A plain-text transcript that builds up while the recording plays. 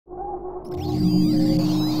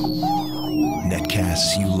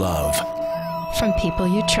Netcasts you love. From people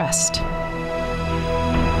you trust.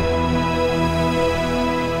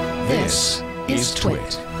 This is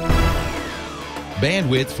Twit.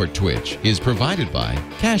 Bandwidth for Twitch is provided by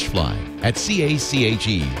Cachefly at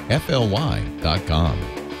CACHEFLY.com.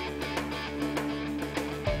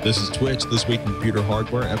 This is Twitch, This Week in Computer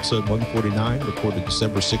Hardware, episode 149, recorded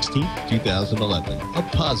December 16th, 2011. A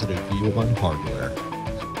positive view on hardware.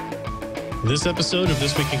 This episode of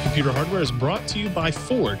This Week in Computer Hardware is brought to you by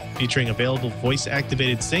Ford, featuring available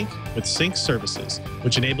voice-activated sync with sync services,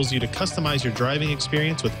 which enables you to customize your driving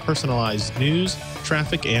experience with personalized news,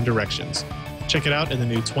 traffic, and directions. Check it out in the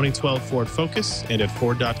new 2012 Ford Focus and at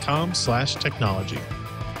Ford.com/technology.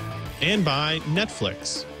 And by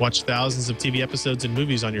Netflix. Watch thousands of TV episodes and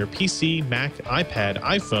movies on your PC, Mac, iPad,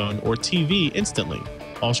 iPhone, or TV instantly.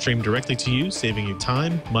 All streamed directly to you, saving you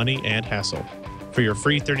time, money, and hassle. For your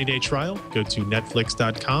free 30-day trial, go to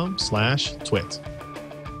netflix.com/twit.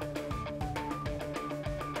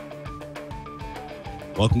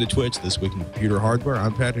 Welcome to Twitch, This Week in Computer Hardware.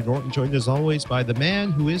 I'm Patrick Norton, joined as always by the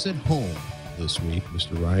man who is at home this week,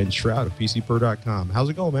 Mr. Ryan Shrout of PCPro.com. How's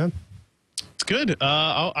it going, man? It's good.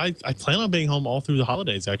 I plan on being home all through the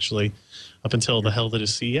holidays, actually, up until the hell that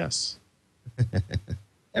is CES.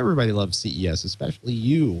 Everybody loves CES, especially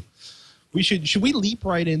you. Should we leap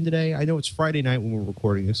right in today? I know it's Friday night when we're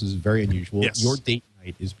recording. This is very unusual. Yes. Your date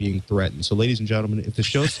night is being threatened. So, ladies and gentlemen, if the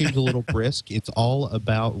show seems a little brisk, it's all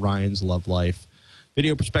about Ryan's love life.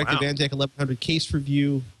 Video perspective, Wow. Antec 1100 case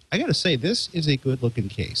review. I got to say, this is a good-looking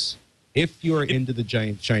case. If you're into the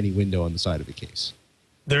giant shiny window on the side of the case.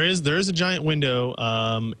 There is a giant window,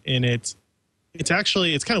 and it's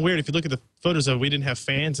kind of weird. If you look at the photos of it, we didn't have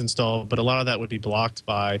fans installed, but a lot of that would be blocked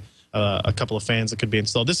by a couple of fans that could be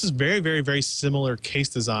installed. This is very, very, very similar case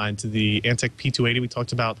design to the Antec P280 we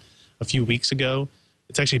talked about a few weeks ago.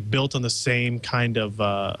 It's actually built on the same kind of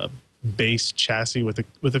base chassis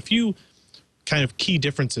with a few kind of key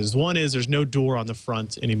differences. One is there's no door on the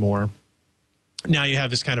front anymore. Now you have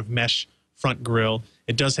this kind of mesh front grille.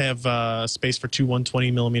 It does have space for two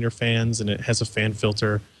 120-millimeter fans, and it has a fan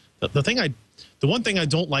filter. The one thing I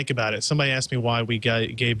don't like about it, somebody asked me why we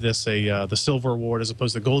gave this the silver award as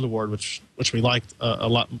opposed to the gold award, which we liked a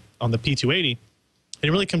lot on the P280. And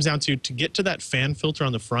it really comes down to get to that fan filter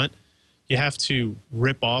on the front, you have to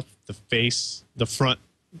rip off the front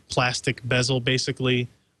plastic bezel, basically,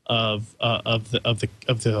 of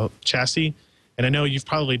the chassis. And I know you've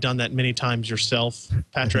probably done that many times yourself,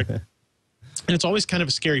 Patrick. And it's always kind of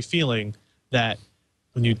a scary feeling that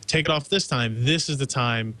when you take it off this time, this is the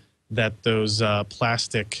time that those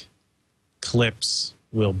plastic clips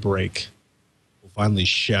will break. Will finally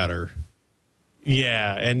shatter.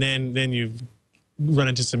 Yeah, and then you run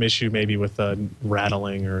into some issue maybe with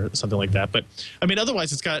rattling or something like that. But I mean,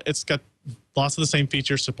 otherwise it's got lots of the same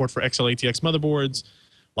features: support for XL-ATX motherboards,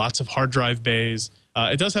 lots of hard drive bays.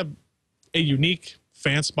 It does have a unique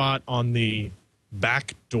fan spot on the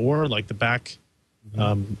back door, like the back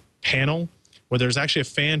panel, where there's actually a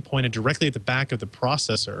fan pointed directly at the back of the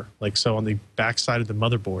processor, like so on the back side of the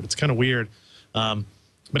motherboard. It's kind of weird, but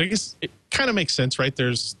I guess it kind of makes sense, right?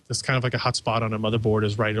 There's this kind of like a hot spot on a motherboard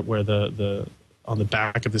is right at where on the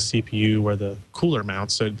back of the CPU where the cooler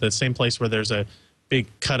mounts. So the same place where there's a big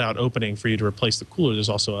cutout opening for you to replace the cooler, there's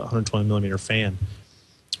also a 120-millimeter fan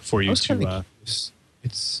for you to.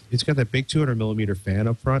 It's got that big 200-millimeter fan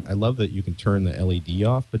up front. I love that you can turn the LED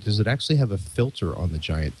off, but does it actually have a filter on the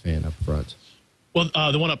giant fan up front? Well,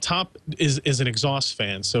 the one up top is an exhaust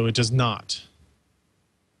fan, so it does not.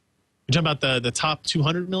 You're talking about the top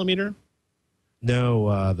 200-millimeter?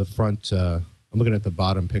 No, the front. I'm looking at the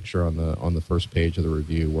bottom picture on the first page of the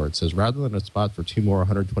review where it says, rather than a spot for two more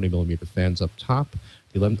 120-millimeter fans up top,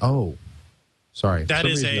 the 11. Oh, sorry. That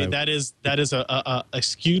is a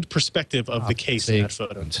skewed perspective of the case in that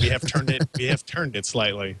photo. We have turned it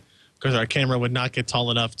slightly because our camera would not get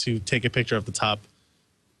tall enough to take a picture of the top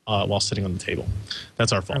while sitting on the table.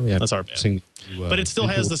 That's our fault. That's our bad. But it still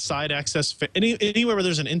has the side access. Anywhere where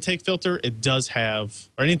there's an intake filter, it does have,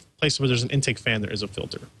 or any place where there's an intake fan, there is a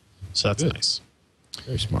filter. So that's nice.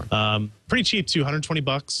 Very smart. Pretty cheap too,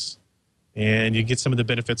 $120, and you get some of the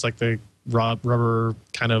benefits like the rubber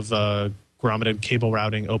kind of grommeted cable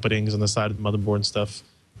routing openings on the side of the motherboard and stuff.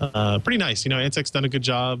 Pretty nice. You know, Antec's done a good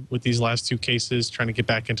job with these last two cases, trying to get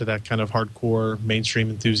back into that kind of hardcore mainstream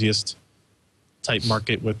enthusiast type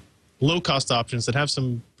market with low-cost options that have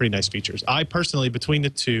some pretty nice features. I personally, between the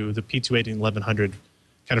two, the P280 and 1100,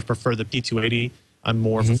 kind of prefer the P280. I'm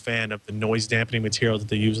more of a fan of the noise dampening material that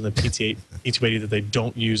they use on the P280 that they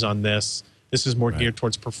don't use on this. This is more geared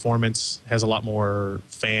towards performance, has a lot more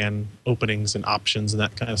fan openings and options and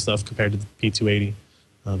that kind of stuff compared to the P280.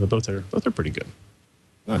 But both are pretty good.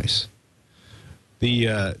 Nice. The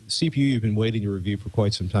CPU you've been waiting to review for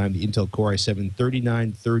quite some time, the Intel Core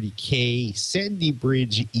i7-3930K Sandy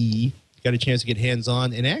Bridge E. Got a chance to get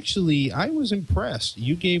hands-on, and actually, I was impressed.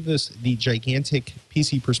 You gave this the gigantic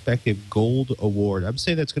PC Perspective Gold Award. I'd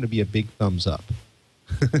say that's going to be a big thumbs up.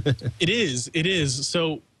 It is.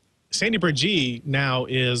 So Sandy Bridge E now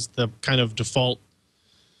is the kind of default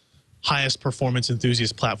highest performance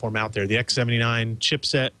enthusiast platform out there. The X79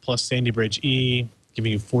 chipset plus Sandy Bridge E,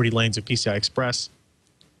 giving you 40 lanes of PCI Express,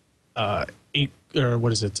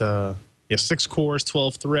 6 cores,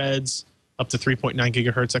 12 threads, up to 3.9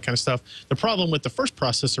 gigahertz, that kind of stuff. The problem with the first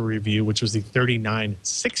processor review, which was the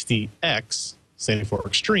 3960X, standing for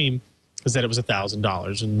Extreme, is that it was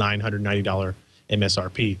 $1,000 and $990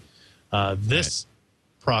 MSRP. This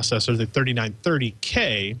processor, the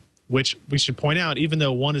 3930K, which we should point out, even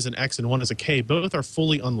though one is an X and one is a K, both are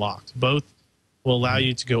fully unlocked. Both will allow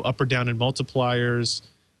you to go up or down in multipliers,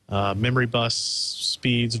 memory bus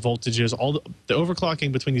speeds, voltages. All the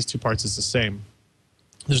overclocking between these two parts is the same.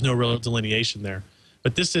 There's no real delineation there.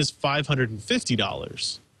 But this is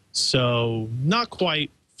 $550. So not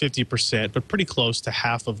quite 50%, but pretty close to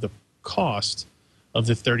half of the cost of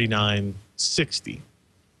the 3960.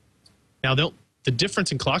 Now, the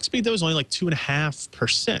difference in clock speed, though, is only like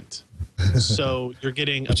 2.5%. So you're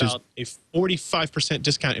getting about a 45%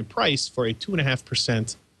 discount in price for a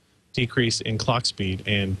 2.5% decrease in clock speed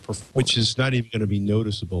and performance. Which is not even going to be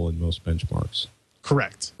noticeable in most benchmarks.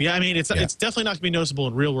 Correct. Yeah, I mean, it's definitely not going to be noticeable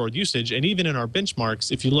in real-world usage. And even in our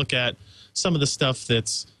benchmarks, if you look at some of the stuff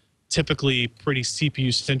that's typically pretty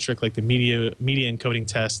CPU-centric, like the media encoding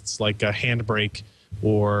tests, like Handbrake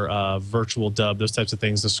or Virtual Dub, those types of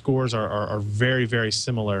things, the scores are very, very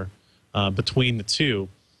similar between the two.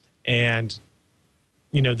 And,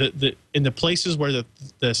 you know, in the places where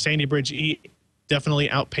the Sandy Bridge E definitely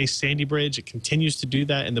outpaced Sandy Bridge, it continues to do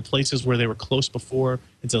that. In the places where they were close before,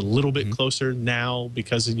 it's a little bit closer now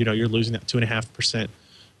because, you know, you're losing that 2.5%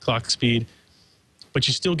 clock speed. But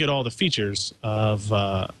you still get all the features of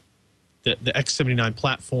the X79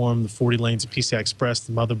 platform, the 40 lanes of PCI Express,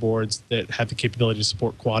 the motherboards that have the capability to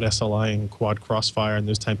support quad SLI and quad crossfire and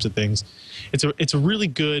those types of things. It's a really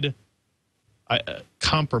good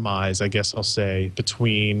compromise, I guess I'll say,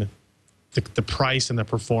 between the price and the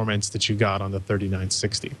performance that you got on the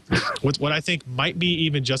 3960. What I think might be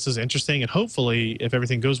even just as interesting, and hopefully, if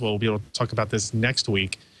everything goes well, we'll be able to talk about this next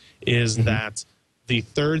week, is that the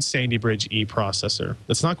third Sandy Bridge E processor,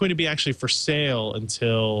 that's not going to be actually for sale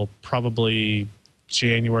until probably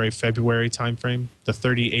January, February timeframe, the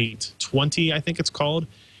 3820, I think it's called.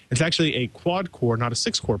 It's actually a quad core, not a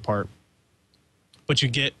 6-core part, but you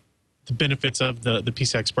get the benefits of the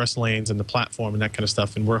PCI Express lanes and the platform and that kind of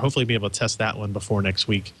stuff. And we're hopefully be able to test that one before next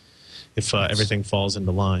week if everything falls into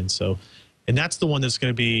line. So, and that's the one that's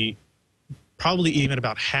going to be probably even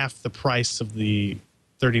about half the price of the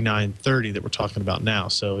 3930 that we're talking about now.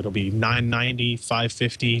 So it'll be $990,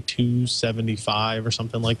 $550, $275 or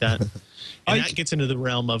something like that. And that gets into the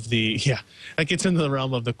realm of the Core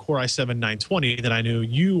i7-920 that I know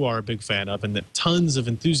you are a big fan of and that tons of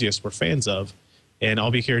enthusiasts were fans of. And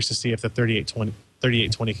I'll be curious to see if the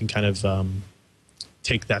 3820 can kind of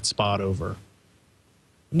take that spot over.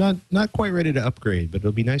 I'm not quite ready to upgrade, but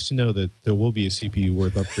it'll be nice to know that there will be a CPU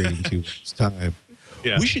worth upgrading to this time.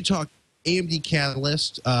 Yeah. We should talk AMD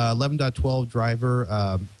Catalyst 11.12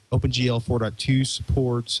 driver, OpenGL 4.2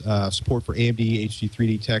 support for AMD HD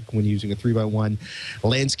 3D Tech when using a 3x1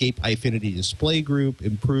 landscape Eyefinity display group,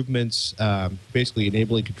 improvements, basically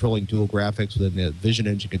enabling controlling dual graphics within the Vision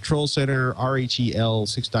Engine Control Center, RHEL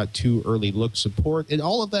 6.2 early look support, and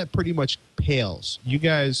all of that pretty much pales. You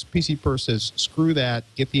guys, PC Per says, screw that,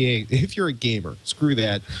 if you're a gamer, screw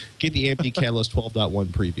that, get the AMD Catalyst 12.1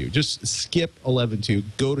 preview. Just skip 11.2,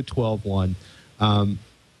 go to 12.1.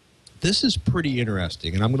 This is pretty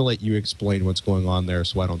interesting, and I'm going to let you explain what's going on there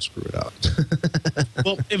so I don't screw it up.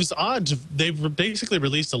 Well, it was odd. They've basically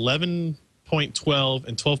released 11.12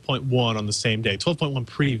 and 12.1 on the same day, 12.1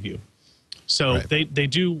 preview. So they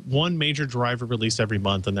do one major driver release every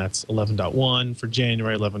month, and that's 11.1 for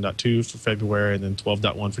January, 11.2 for February, and then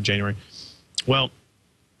 12.1 for January. Well,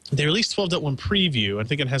 they released 12.1 preview. I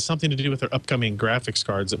think it has something to do with their upcoming graphics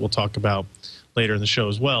cards that we'll talk about later in the show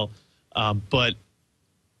as well. But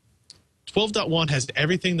 12.1 has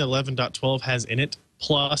everything that 11.12 has in it,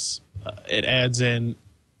 plus it adds in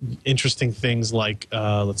interesting things like,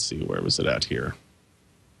 let's see, where was it at here?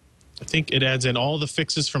 I think it adds in all the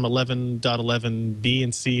fixes from 11.11 B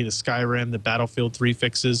and C, the Skyrim, the Battlefield 3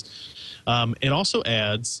 fixes. It also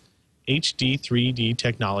adds HD 3D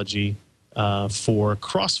technology for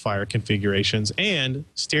crossfire configurations and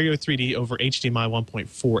stereo 3D over HDMI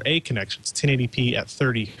 1.4a connections, 1080p at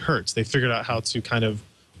 30 hertz. They figured out how to kind of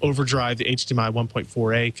overdrive the HDMI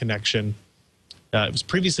 1.4a connection. It was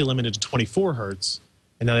previously limited to 24 hertz,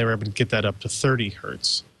 and now they were able to get that up to 30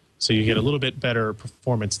 hertz. So you get a little bit better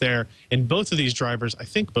performance there. And both of these drivers, I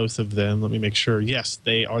think both of them, let me make sure, yes,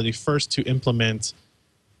 they are the first to implement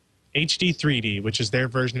HD 3D, which is their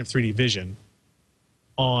version of 3D Vision,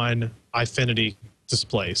 on Eyefinity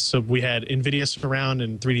displays. So we had NVIDIA Surround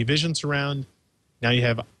and 3D Vision Surround. Now you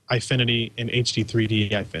have Eyefinity and HD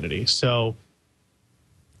 3D Eyefinity. So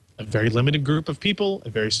a very limited group of people, a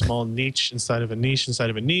very small niche inside of a niche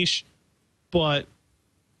inside of a niche, but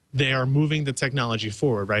they are moving the technology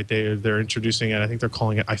forward, right? They're introducing it. I think they're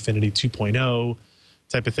calling it Eyefinity 2.0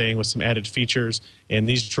 type of thing with some added features, and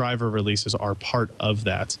these driver releases are part of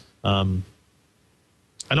that.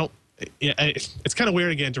 It's kind of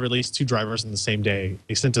weird again to release two drivers in the same day.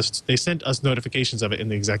 They sent us notifications of it in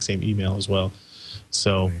the exact same email as well.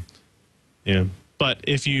 So, yeah. But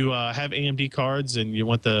if you have AMD cards and you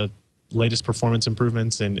want the latest performance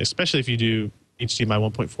improvements, and especially if you do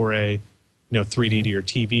HDMI 1.4a, 3D to your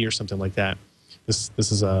TV or something like that, this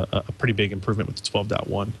is a pretty big improvement with the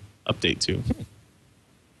 12.1 update too.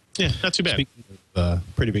 Yeah, not too bad. Speaking of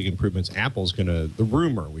pretty big improvements, Apple's going to, the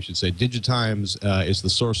rumor, we should say, Digitimes is the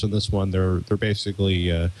source on this one. They're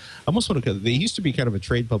basically, almost want to, they used to be kind of a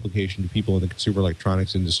trade publication to people in the consumer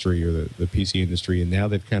electronics industry or the PC industry, and now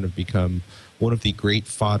they've kind of become one of the great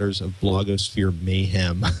fodders of blogosphere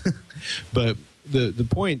mayhem. But the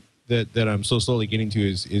point that I'm so slowly getting to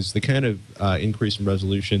is the kind of increase in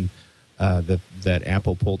resolution that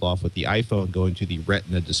Apple pulled off with the iPhone going to the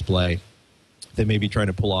Retina display. They may be trying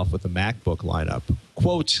to pull off with the MacBook lineup.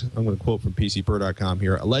 Quote, I'm going to quote from PCPro.com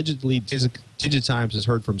here. Allegedly, Digitimes has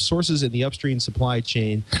heard from sources in the upstream supply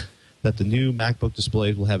chain that the new MacBook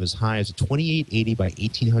displays will have as high as a 2880 by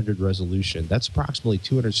 1800 resolution. That's approximately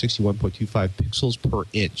 261.25 pixels per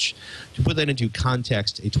inch. To put that into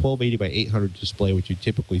context, a 1280 by 800 display, which you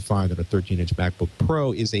typically find on a 13-inch MacBook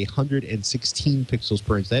Pro, is 116 pixels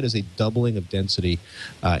per inch. That is a doubling of density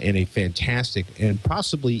and a fantastic and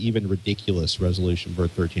possibly even ridiculous resolution for a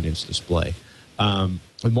 13-inch display. On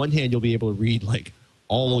one hand, you'll be able to read like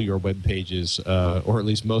all your web pages, or at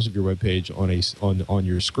least most of your web page on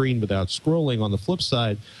your screen without scrolling. On the flip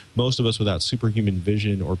side, most of us without superhuman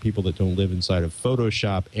vision or people that don't live inside of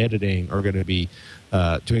Photoshop editing are going to be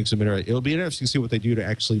doing some it'll be interesting to see what they do to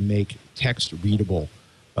actually make text readable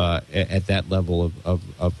at that level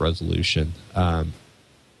of resolution. Now,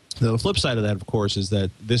 the flip side of that, of course, is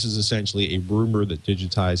that this is essentially a rumor that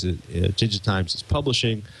Digitimes is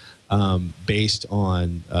publishing, based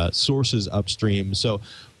on sources upstream. So,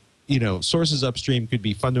 sources upstream could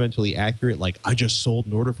be fundamentally accurate, like, I just sold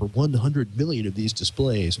an order for 100 million of these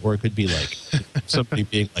displays. Or it could be like somebody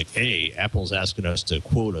being like, hey, Apple's asking us to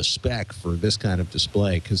quote a spec for this kind of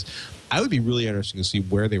display. Because I would be really interested to see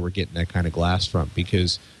where they were getting that kind of glass from,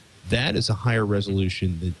 because that is a higher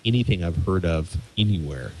resolution than anything I've heard of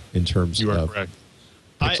anywhere in terms of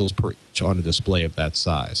pixels per inch on a display of that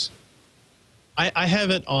size. I have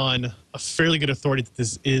it on a fairly good authority that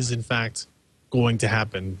this is, in fact, going to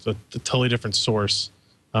happen. So a totally different source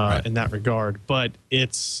in that regard. But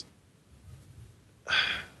it's...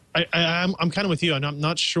 I'm kind of with you. I'm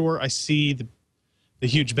not sure I see the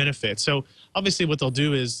huge benefit. So obviously what they'll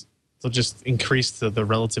do is they'll just increase the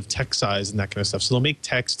relative text size and that kind of stuff. So they'll make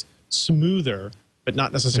text smoother, but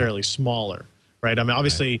not necessarily smaller, right? I mean,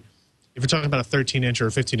 obviously, if you're talking about a 13-inch or a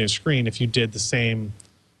 15-inch screen, if you did the same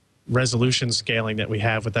resolution scaling that we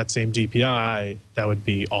have with that same DPI, that would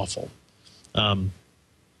be awful.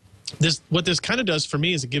 What this kind of does for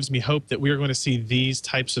me is it gives me hope that we are going to see these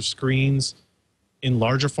types of screens in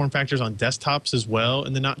larger form factors on desktops as well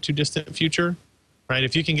in the not too distant future, right?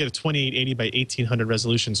 If you can get a 2880 by 1800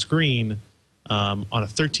 resolution screen on a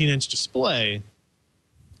 13-inch display,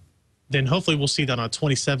 then hopefully we'll see that on a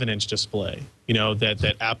 27-inch display,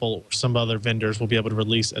 that Apple or some other vendors will be able to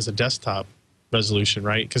release as a desktop resolution,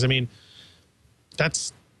 right? Because I mean, that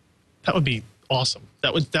would be awesome.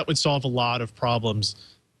 That would solve a lot of problems.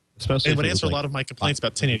 Especially, it would answer a lot of my complaints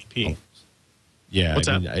about 1080p. Yeah,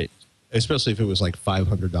 especially if it was like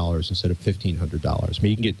 $500 instead of $1,500. I mean,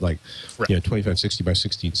 you can get like 2560 by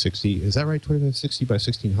 1660. Is that right? 2560 by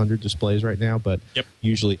 1600 displays right now, but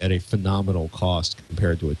usually at a phenomenal cost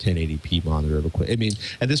compared to a 1080p monitor. I mean,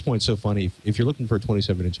 at this point, it's so funny. If you're looking for a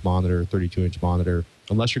 27-inch monitor, 32-inch monitor,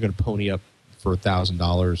 unless you're going to pony up for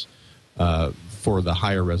 $1,000 for the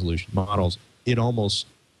higher resolution models, it almost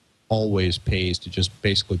always pays to just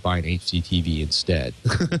basically buy an HDTV instead.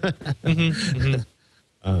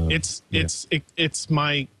 It's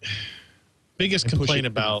my biggest complaint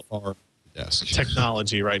about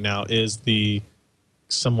technology right now is the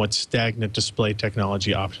somewhat stagnant display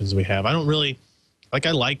technology options we have. I don't really I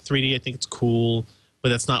like 3D. I think it's cool, but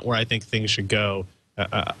that's not where I think things should go.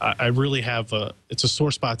 I really have it's a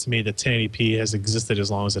sore spot to me that 1080p has existed as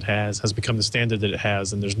long as it has become the standard that it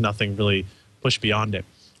has, and there's nothing really pushed beyond it.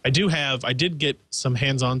 I did get some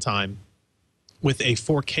hands-on time with a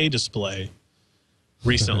 4K display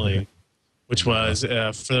recently, which was,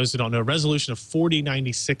 for those who don't know, resolution of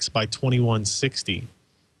 4096 by 2160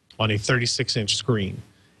 on a 36-inch screen,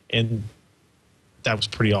 and that was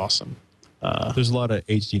pretty awesome. There's a lot of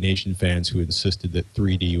HD Nation fans who insisted that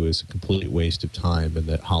 3D was a complete waste of time and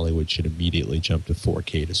that Hollywood should immediately jump to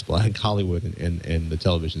 4K display. Hollywood and the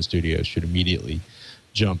television studios should immediately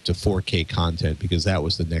jump to 4K content because that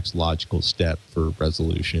was the next logical step for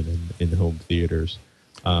resolution in home theaters.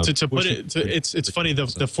 To put it, it's funny. The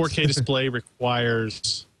 4K display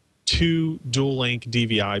requires 2 dual-link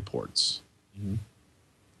DVI ports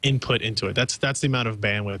input into it. That's the amount of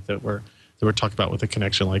bandwidth that we're talking about with a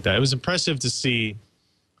connection like that. It was impressive to see,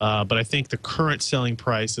 but I think the current selling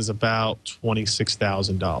price is about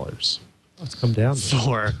 $26,000. It's come down.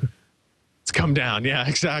 It's come down. Yeah,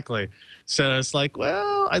 exactly. So it's like,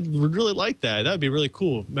 well, I would really like that. That would be really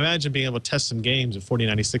cool. Imagine being able to test some games at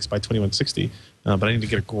 4096 by 2160, but I need to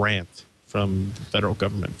get a grant from the federal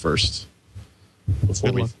government first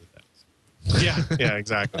before we do that. Yeah,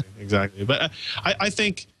 exactly. But I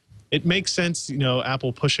think it makes sense,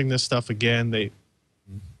 Apple pushing this stuff again.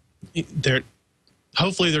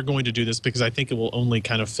 Hopefully they're going to do this because I think it will only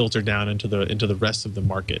kind of filter down into the rest of the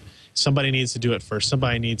market. Somebody needs to do it first.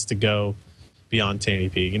 Somebody needs to go beyond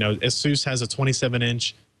 1080p. ASUS has a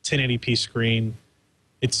 27-inch 1080p screen.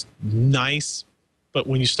 It's nice, but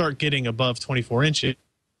when you start getting above 24-inch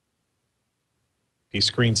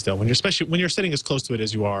screen still, especially when you're sitting as close to it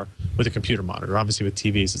as you are with a computer monitor. Obviously with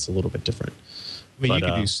TVs it's a little bit different. I mean, you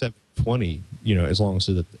can do 720, as long as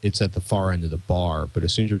it's at the far end of the bar. But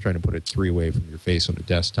as soon as you're trying to put it 3 away from your face on a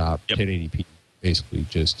desktop, 1080p basically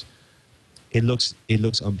just it looks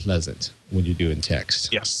unpleasant when you're doing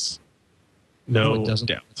text. Yes, no, it doesn't.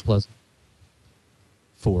 It's pleasant.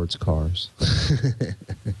 Ford's cars,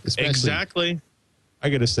 exactly. I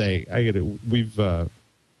gotta say, we've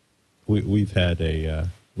had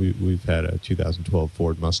a 2012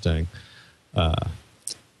 Ford Mustang.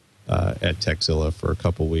 At Techzilla for a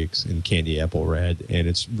couple weeks in candy apple red, and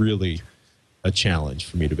it's really a challenge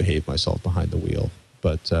for me to behave myself behind the wheel.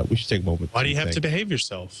 But we should take a moment. Why do you have to behave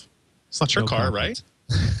yourself? It's not your car, right?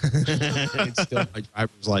 It's still my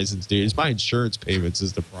driver's license, dude. It's my insurance payments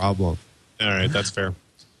is the problem. All right, that's fair.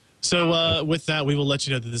 So with that, we will let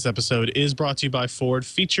you know that this episode is brought to you by Ford,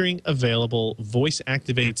 featuring available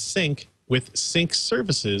voice-activated sync with sync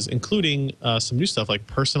services, including some new stuff like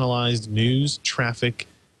personalized news, traffic,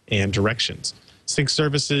 and directions. Sync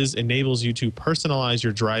Services enables you to personalize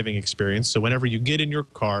your driving experience, so whenever you get in your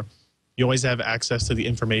car, you always have access to the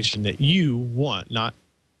information that you want, not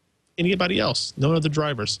anybody else, no other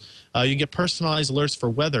drivers. You get personalized alerts for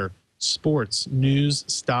weather, sports, news,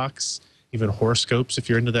 stocks, even horoscopes if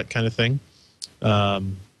you're into that kind of thing.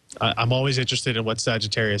 I'm always interested in what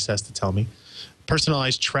Sagittarius has to tell me.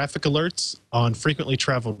 Personalized traffic alerts on frequently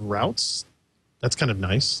traveled routes. That's kind of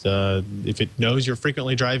nice. If it knows you're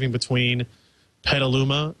frequently driving between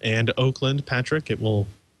Petaluma and Oakland, Patrick, it will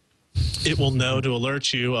know to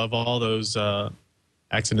alert you of all those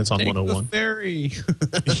accidents on 101. The ferry.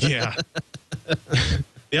 Yeah.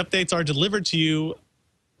 The updates are delivered to you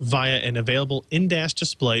via an available in-dash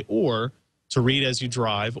display or to read as you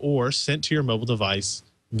drive or sent to your mobile device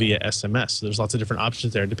via SMS. So there's lots of different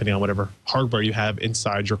options there depending on whatever hardware you have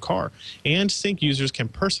inside your car. And Sync users can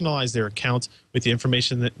personalize their accounts with the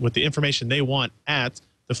information they want at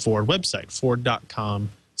the Ford website,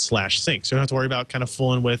 ford.com/sync. So you don't have to worry about kind of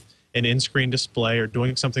fooling with an in-screen display or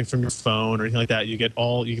doing something from your phone or anything like that. You get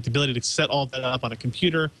the ability to set all that up on a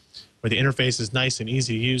computer where the interface is nice and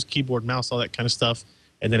easy to use, keyboard, mouse, all that kind of stuff,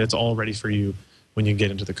 and then it's all ready for you when you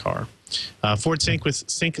get into the car. Ford Sync with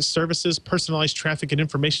Sync Services, personalized traffic and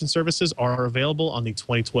information services are available on the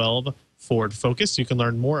 2012 Ford Focus. You can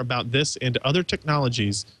learn more about this and other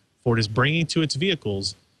technologies Ford is bringing to its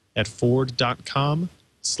vehicles at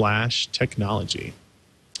ford.com/technology.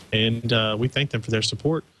 And we thank them for their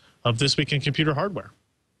support of This Week in Computer Hardware.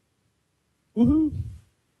 Woohoo!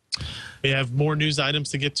 We have more news items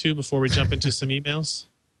to get to before we jump into some emails.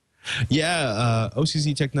 Yeah,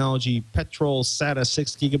 OCZ technology, Petrol SATA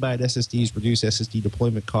 6 gigabyte SSDs reduce SSD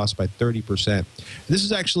deployment costs by 30%. This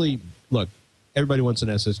is actually, look, everybody wants an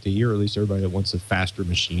SSD, or at least everybody that wants a faster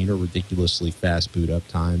machine or ridiculously fast boot up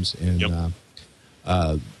times. And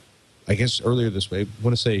I guess earlier this week, I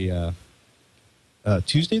want to say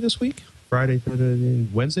Tuesday this week, Friday,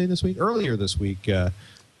 Wednesday this week, earlier this week,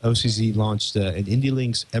 OCZ launched an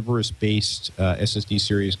IndieLinks Everest-based SSD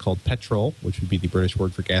series called Petrol, which would be the British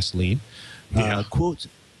word for gasoline. Quote,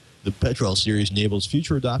 the Petrol series enables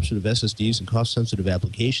future adoption of SSDs and cost-sensitive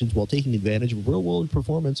applications while taking advantage of real-world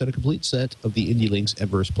performance and a complete set of the IndieLinks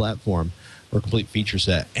Everest platform, or complete feature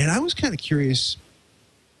set. And I was kind of curious,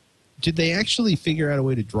 did they actually figure out a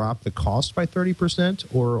way to drop the cost by 30%,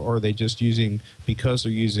 or are they just using, because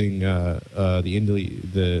they're using the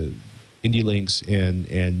IndieLinks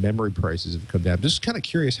and memory prices have come down? I'm just kind of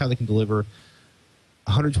curious how they can deliver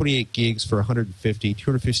 128 gigs for 150,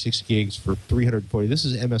 256 gigs for 340. This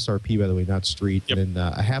is MSRP, by the way, not street. Yep. And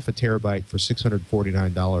a half a terabyte for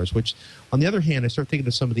 $649, which, on the other hand, I start thinking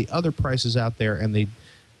of some of the other prices out there, and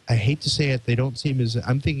I hate to say it, they don't seem as,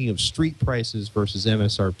 I'm thinking of street prices versus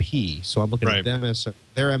MSRP. So I'm looking at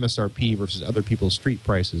their MSRP versus other people's street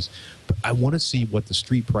prices. But I want to see what the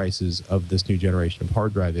street prices of this new generation of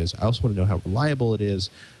hard drive is. I also want to know how reliable it is.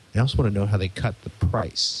 I also want to know how they cut the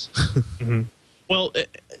price. Well,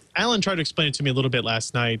 Alan tried to explain it to me a little bit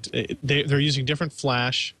last night. They're using different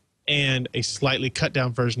flash and a slightly cut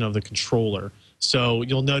down version of the controller. So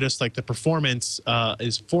you'll notice like the performance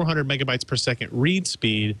is 400 megabytes per second read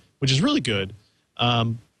speed, which is really good,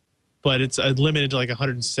 but it's limited to like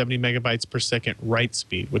 170 megabytes per second write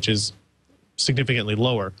speed, which is significantly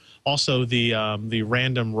lower. Also, the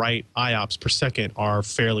random write IOPS per second are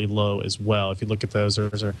fairly low as well. If you look at those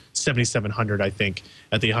are 7,700, I think,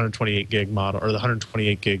 at the 128 gig model, or the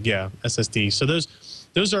 128 gig, SSD. So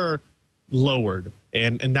those are lowered,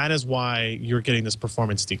 and that is why you're getting this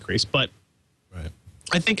performance decrease. But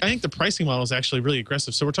I think the pricing model is actually really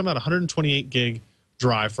aggressive. So we're talking about 128 gig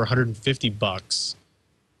drive for $150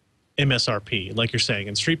 MSRP, like you're saying.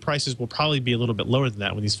 And street prices will probably be a little bit lower than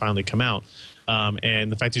that when these finally come out.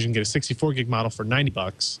 And the fact that you can get a 64 gig model for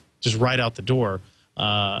 $90 just right out the door,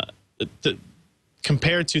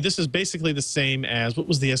 compared to, this is basically the same as, what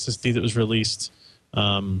was the SSD that was released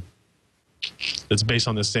that's based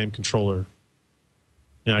on the same controller?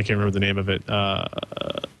 I can't remember the name of it.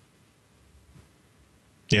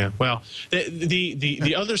 Yeah, well,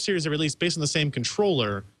 the other series they released based on the same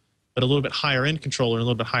controller, but a little bit higher end controller and a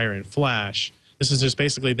little bit higher end flash. This is just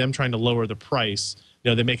basically them trying to lower the price.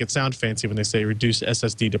 They make it sound fancy when they say reduce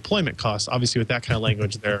SSD deployment costs. Obviously, with that kind of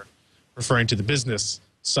language, they're referring to the business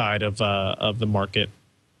side of the market.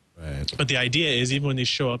 Right. But the idea is, even when these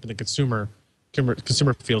show up in the consumer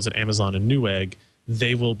fields at Amazon and Newegg,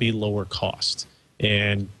 they will be lower cost.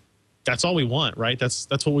 And that's all we want, right? That's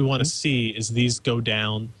what we want to see, is these go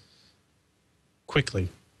down quickly.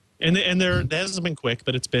 And that hasn't been quick,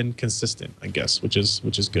 but it's been consistent, I guess, which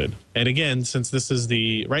is good. And again, since this is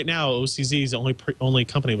right now, OCZ is the only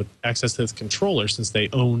company with access to this controller, since they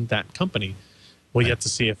own that company. We'll yet to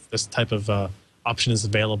see if this type of option is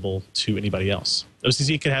available to anybody else.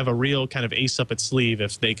 OCZ could have a real kind of ace up its sleeve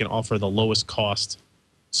if they can offer the lowest cost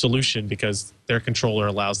solution, because their controller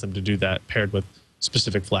allows them to do that paired with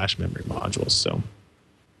specific flash memory modules. So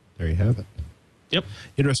there you have it. Yep.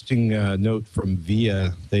 Interesting note from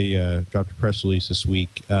VIA. They dropped a press release this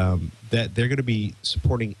week that they're going to be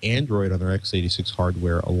supporting Android on their x86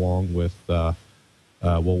 hardware, along with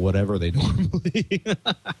whatever they normally.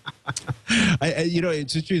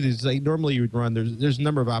 It's the truth. It's like normally you would run. There's a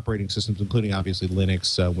number of operating systems, including obviously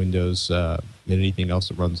Linux, Windows, and anything else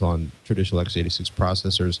that runs on traditional x86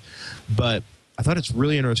 processors. But I thought it's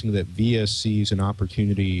really interesting that VIA sees an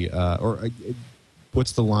opportunity,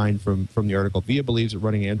 what's the line from the article? VIA believes that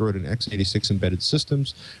running Android and x86 embedded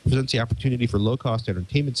systems presents the opportunity for low-cost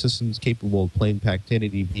entertainment systems capable of plain-packed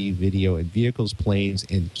 1080p video in vehicles, planes,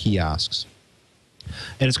 and kiosks.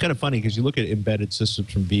 And it's kind of funny because you look at embedded systems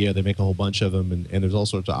from VIA, they make a whole bunch of them, and there's all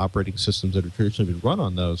sorts of operating systems that have traditionally been run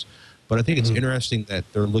on those. But I think it's interesting that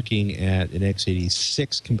they're looking at an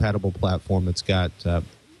x86 compatible platform that's got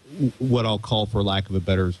what I'll call, for lack of a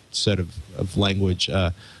better set of language,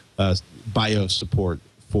 BIOS support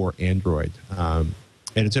for Android. And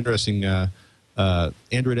it's interesting, Android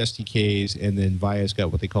SDKs, and then VIA's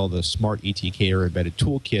got what they call the Smart ETK, or Embedded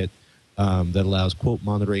Toolkit, that allows, quote,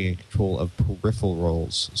 monitoring and control of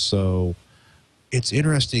peripherals. So it's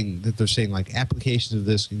interesting that they're saying, like, applications of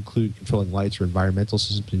this include controlling lights or environmental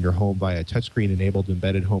systems in your home via a touchscreen-enabled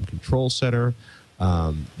embedded home control center,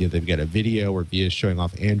 They've got a video where VIA is showing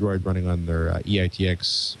off Android running on their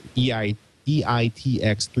EITX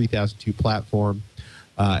 3002 platform.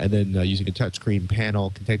 And then using a touchscreen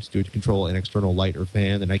panel connected to it to control an external light or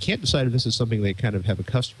fan. And I can't decide if this is something they kind of have a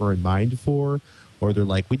customer in mind for, or they're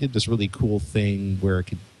like, we did this really cool thing where it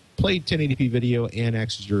could play 1080p video and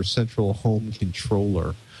acts as your central home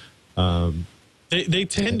controller. They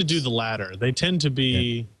tend to do the latter. They tend to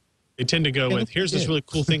be, they tend to go with, here's this really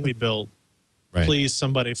cool thing we built. Right. Please,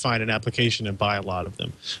 somebody find an application and buy a lot of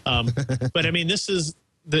them. But I mean, this is,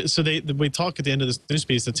 we talk at the end of this news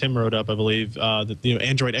piece that Tim wrote up, I believe, that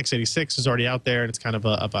Android x86 is already out there, and it's kind of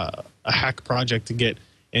a hack project to get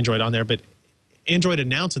Android on there. But Android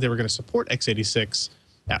announced that they were going to support x86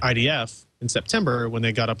 at IDF in September when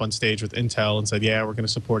they got up on stage with Intel and said, yeah, we're going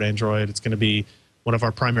to support Android. It's going to be one of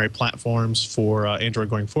our primary platforms for Android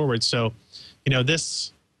going forward. So,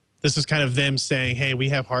 this is kind of them saying, hey, we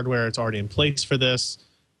have hardware. It's already in place for this.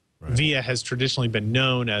 Right. VIA has traditionally been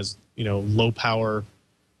known as, low power,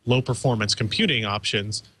 low performance computing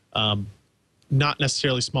options, not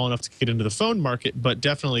necessarily small enough to get into the phone market, but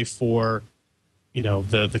definitely for,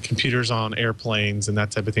 the computers on airplanes and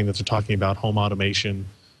that type of thing that they're talking about, home automation,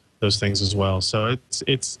 those things as well. So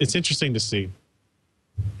it's interesting to see.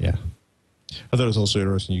 Yeah. I thought it was also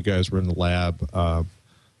interesting. You guys were in the lab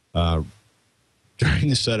during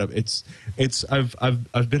the setup.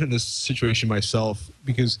 I've been in this situation myself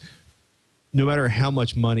because no matter how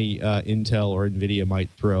much money Intel or NVIDIA might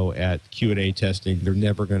throw at Q&A testing, they're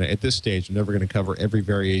never going to, at this stage, they're never going to cover every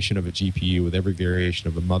variation of a GPU with every variation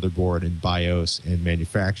of a motherboard and BIOS and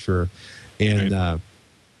manufacturer. And right.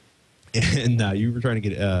 You were trying to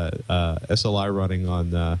get SLI running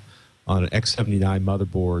on an X79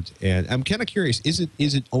 motherboard. And I'm kind of curious, is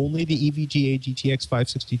it only the EVGA GTX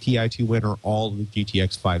 560 Ti win, or all the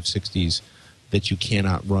GTX 560s that you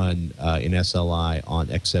cannot run in SLI on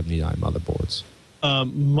X79 motherboards?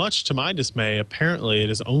 Much to my dismay, apparently it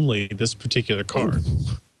is only this particular card.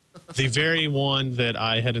 The very one that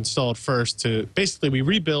I had installed first to, basically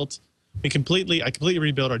I completely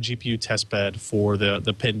rebuilt our GPU test bed for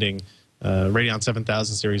the pending Radeon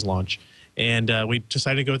 7000 series launch. And we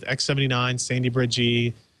decided to go with X79, Sandy Bridge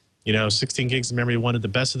G, 16 gigs of memory, wanted the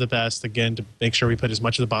best of the best, again, to make sure we put as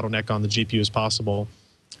much of the bottleneck on the GPU as possible.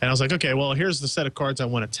 And I was like, okay, well, here's the set of cards I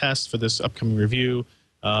want to test for this upcoming review.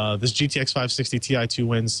 This GTX 560 Ti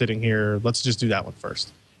wins sitting here. Let's just do that one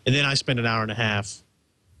first. And then I spent an hour and a half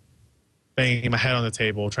banging my head on the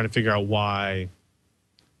table trying to figure out why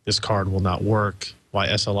this card will not work, why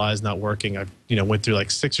SLI is not working. I went through like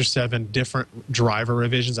 6 or 7 different driver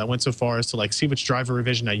revisions. I went so far as to see which driver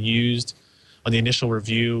revision I used on the initial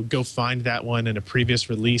review, go find that one in a previous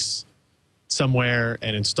release somewhere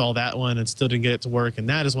and install that one, and still didn't get it to work. And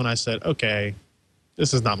that is when I said, okay,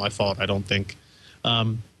 this is not my fault, I don't think.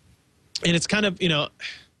 And it's kind of,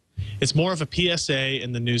 it's more of a PSA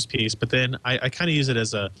in the news piece, but then I kind of use it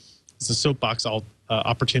as a soapbox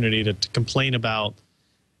opportunity to complain about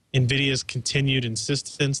NVIDIA's continued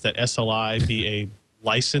insistence that SLI be a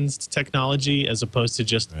licensed technology as opposed to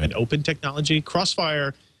just an open technology.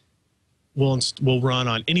 Crossfire will run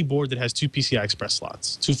on any board that has 2 PCI Express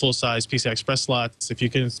slots, 2 full-size PCI Express slots. If you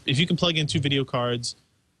can plug in 2 video cards,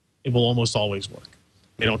 it will almost always work.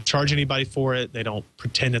 They don't charge anybody for it. They don't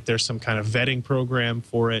pretend that there's some kind of vetting program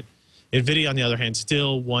for it. NVIDIA, on the other hand,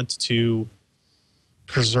 still wants to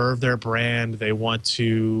preserve their brand. They want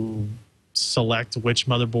to select which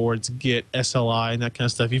motherboards get SLI and that kind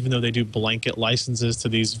of stuff, even though they do blanket licenses to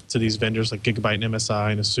these vendors like Gigabyte and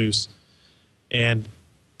MSI and ASUS. And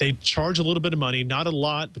they charge a little bit of money, not a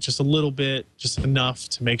lot, but just a little bit, just enough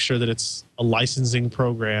to make sure that it's a licensing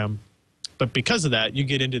program. But because of that, you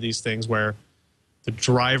get into these things where the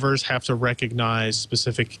drivers have to recognize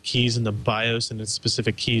specific keys in the BIOS and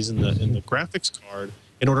specific keys in the graphics card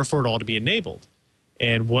in order for it all to be enabled.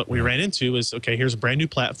 And what we ran into is, okay, here's a brand new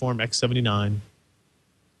platform, X79,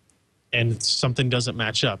 and something doesn't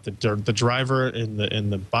match up. The driver and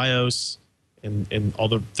the BIOS and all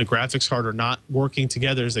the graphics card are not working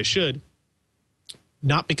together as they should,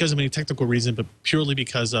 not because of any technical reason, but purely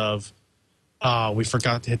because of, we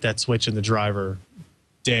forgot to hit that switch in the driver.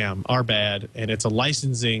 Damn, our bad. And it's a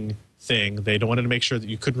licensing thing. They wanted to make sure that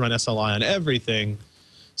you couldn't run SLI on everything.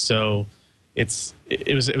 So it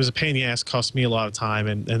was a pain in the ass, cost me a lot of time.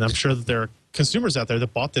 And I'm sure that there are consumers out there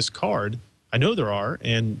that bought this card. I know there are.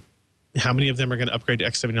 And how many of them are going to upgrade to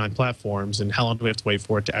X79 platforms, and how long do we have to wait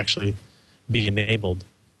for it to actually be enabled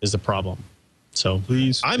is the problem. So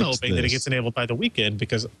I'm hoping that it gets enabled by the weekend,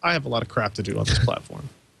 because I have a lot of crap to do on this platform.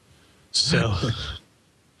 So,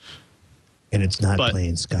 and it's not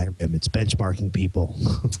playing Skyrim, it's benchmarking people.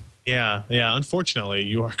 Yeah. Unfortunately,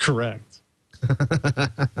 you are correct.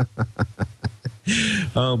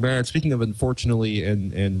 Oh man! Speaking of unfortunately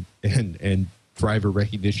and driver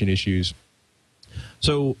recognition issues.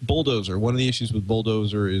 So Bulldozer, one of the issues with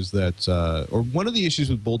Bulldozer is that, or one of the issues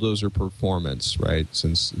with Bulldozer performance, right?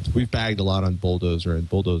 Since we've bagged a lot on Bulldozer, and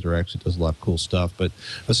Bulldozer actually does a lot of cool stuff, but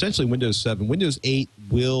essentially Windows 7, Windows 8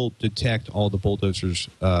 will detect all the Bulldozer's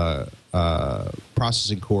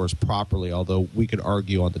processing cores properly, although we could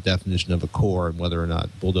argue on the definition of a core and whether or not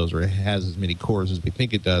Bulldozer has as many cores as we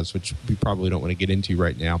think it does, which we probably don't want to get into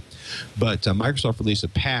right now. But Microsoft released a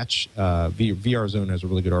patch. VR Zone has a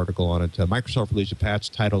really good article on it. Microsoft released a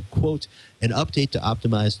patch titled, quote, an update to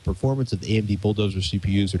optimize the performance of AMD Bulldozer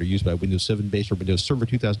CPUs that are used by Windows 7-based or Windows Server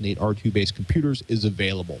 2008 R2-based computers is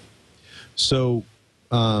available. So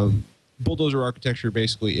Bulldozer architecture,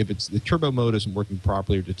 basically, if the turbo mode isn't working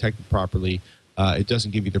properly or detected properly, it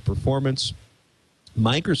doesn't give you the performance.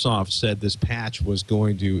 Microsoft said this patch was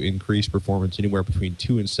going to increase performance anywhere between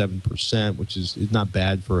 2 and 7%, which is not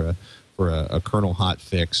bad for a kernel hot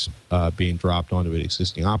fix being dropped onto an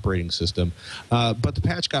existing operating system. But the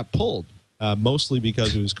patch got pulled, mostly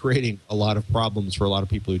because it was creating a lot of problems for a lot of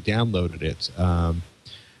people who downloaded it.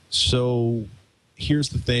 So here's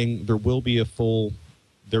the thing. There will be a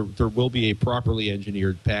properly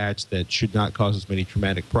engineered patch that should not cause as many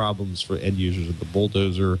traumatic problems for end users of the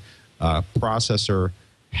Bulldozer processor.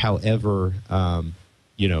 However,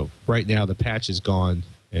 right now the patch is gone,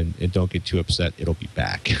 and don't get too upset. It'll be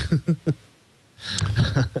back.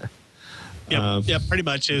 Yeah, pretty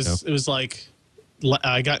much. It was like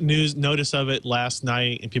I got notice of it last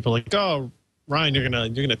night, and people were like, "Oh, Ryan, you're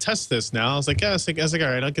gonna test this now." I was like, "Yeah." I was like, "All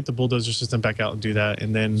right, I'll get the Bulldozer system back out and do that."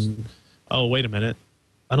 And then, oh, wait a minute.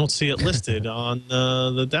 I don't see it listed on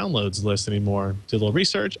the downloads list anymore. Do a little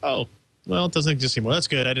research. Oh, well, it doesn't exist anymore. That's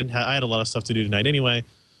good. I had a lot of stuff to do tonight anyway.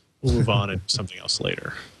 We'll move on to something else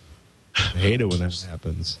later. I hate it when that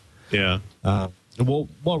happens. Yeah. Well,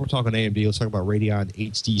 while we're talking AMD, let's talk about Radeon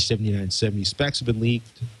HD 7970. Specs have been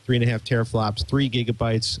leaked. 3.5 teraflops, 3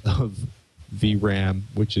 gigabytes of VRAM,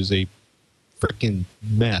 which is a freaking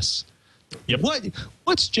mess. Yep.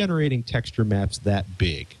 What's generating texture maps that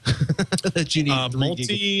big that you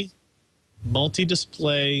need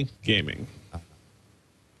multi-display gaming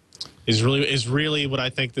is really what I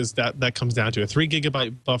think that comes down to. A 3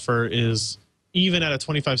 gigabyte buffer is, even at a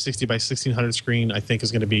 2560 by 1600 screen, I think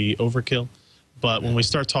is going to be overkill. But when we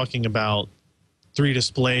start talking about 3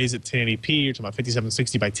 displays at 1080p, you're talking about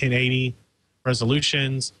 5760 by 1080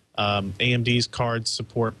 resolutions. AMD's cards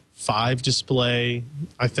support 5 display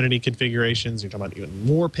Affinity configurations. You're talking about even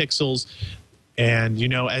more pixels. And,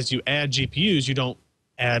 as you add GPUs, you don't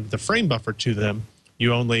add the frame buffer to them.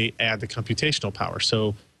 You only add the computational power.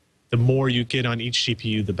 So the more you get on each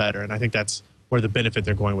GPU, the better. And I think that's where the benefit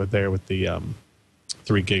they're going with there with the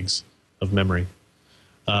 3 gigs of memory.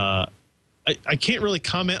 I can't really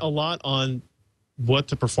comment a lot on what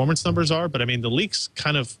the performance numbers are, but I mean the leaks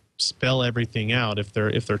kind of spell everything out. If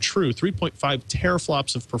they're true, 3.5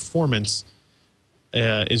 teraflops of performance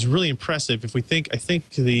is really impressive. I think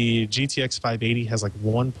the GTX 580 has like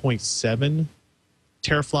 1.7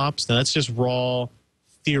 teraflops. Now that's just raw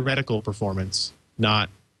theoretical performance, not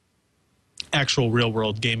actual real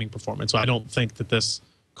world gaming performance. So I don't think that this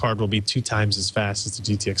card will be 2 times as fast as the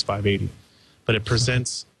GTX 580, but it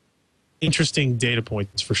presents interesting data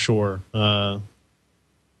points for sure.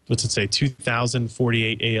 What's it say?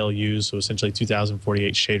 2048 ALUs, so essentially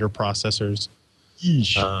 2048 shader processors.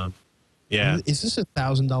 Yeah. Is this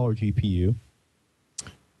 $1,000 GPU?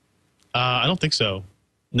 I don't think so.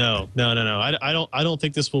 No. I don't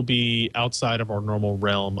think this will be outside of our normal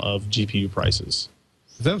realm of GPU prices.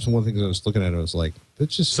 That was one thing that I was looking at. I was like,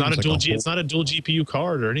 it's not a dual GPU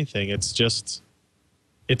card or anything. It's just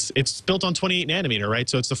it's built on 28 nanometer, right?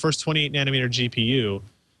 So it's the first 28 nanometer GPU.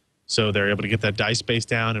 So they're able to get that die space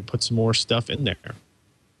down and put some more stuff in there.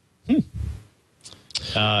 And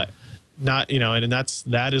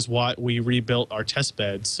that is why we rebuilt our test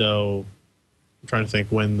bed. So I'm trying to think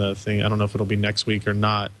when I don't know if it'll be next week or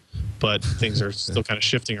not, but things are still kind of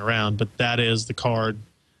shifting around. But that is the card,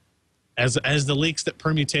 as the leaks that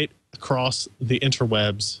permutate across the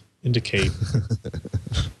interwebs indicate.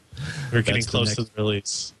 We're getting close to the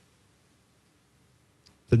release.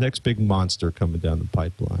 The next big monster coming down the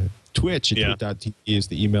pipeline. Twitch at twit.tv is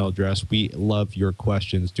the email address. We love your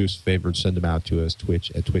questions. Do us a favor and send them out to us,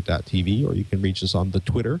 twitch at twit.tv, or you can reach us on the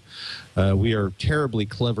Twitter. We are terribly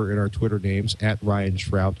clever in our Twitter names, at Ryan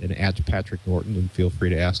Shrout and at Patrick Norton, and feel free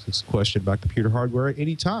to ask us a question about computer hardware at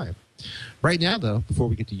any time. Right now, though, before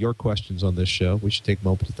we get to your questions on this show, we should take a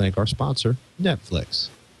moment to thank our sponsor, Netflix.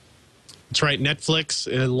 That's right. Netflix,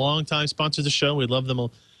 a long-time sponsor of the show. We love them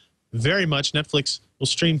very much. Netflix will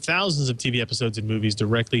stream thousands of TV episodes and movies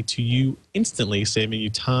directly to you instantly, saving you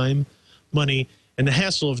time, money, and the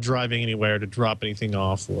hassle of driving anywhere to drop anything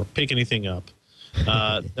off or pick anything up.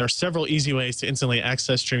 There are several easy ways to instantly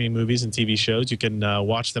access streaming movies and TV shows. You can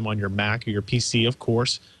watch them on your Mac or your PC, of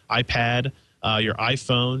course, iPad, your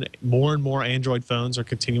iPhone. More and more Android phones are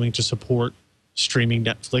continuing to support streaming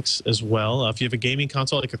Netflix as well. If you have a gaming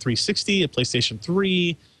console like a 360, a PlayStation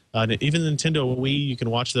 3, even the Nintendo Wii, you can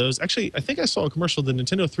watch those. Actually, I think I saw a commercial. The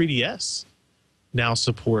Nintendo 3DS now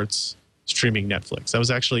supports streaming Netflix. That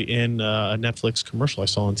was actually in a Netflix commercial I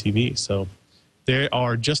saw on TV. So they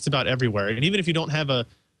are just about everywhere. And even if you don't have a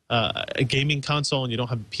gaming console and you don't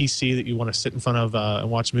have a PC that you want to sit in front of and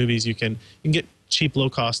watch movies, you can get cheap,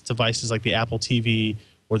 low-cost devices like the Apple TV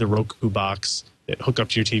or the Roku box that hook up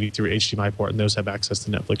to your TV through HDMI port, and those have access to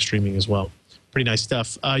Netflix streaming as well. Pretty nice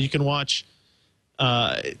stuff. You can watch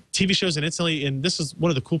TV shows and instantly, and this is one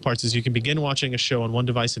of the cool parts, is you can begin watching a show on one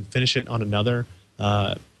device and finish it on another.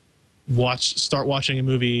 Start watching a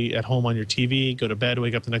movie at home on your TV, go to bed,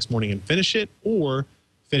 wake up the next morning and finish it, or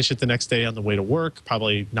finish it the next day on the way to work.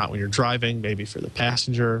 Probably not when you're driving, maybe for the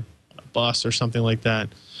passenger, on a bus or something like that.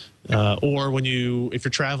 Or if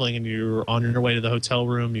you're traveling and you're on your way to the hotel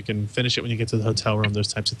room, you can finish it when you get to the hotel room,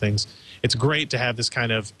 those types of things. It's great to have this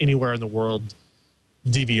kind of anywhere in the world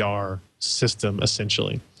DVR system,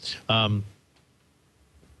 essentially. You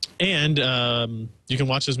can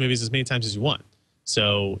watch those movies as many times as you want.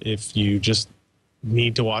 So if you just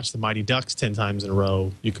need to watch the Mighty Ducks 10 times in a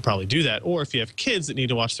row, you could probably do that. Or if you have kids that need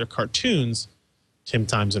to watch their cartoons 10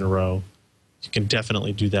 times in a row, you can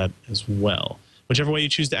definitely do that as well. Whichever way you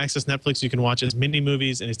choose to access Netflix, you can watch as many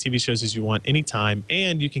movies and as TV shows as you want anytime,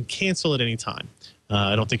 and you can cancel at any time.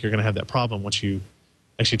 I don't think you're going to have that problem once you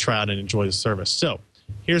actually try out and enjoy the service. So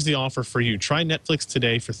here's the offer for you. Try Netflix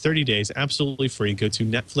today for 30 days, absolutely free. Go to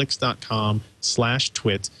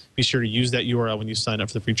netflix.com/twit. Be sure to use that URL when you sign up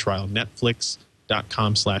for the free trial,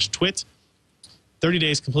 netflix.com/twit. 30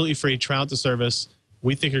 days completely free. Try out the service.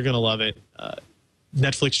 We think you're going to love it.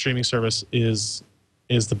 Netflix streaming service is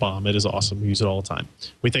the bomb. It is awesome. We use it all the time.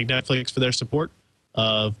 We thank Netflix for their support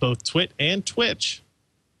of both Twit and Twitch,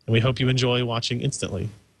 and we hope you enjoy watching instantly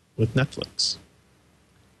with Netflix.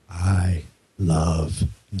 I love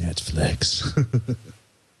Netflix.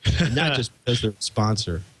 Not just because they're a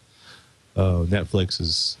sponsor. Oh, Netflix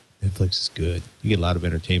is good. You get a lot of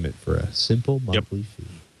entertainment for a simple monthly fee.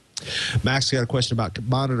 Max got a question about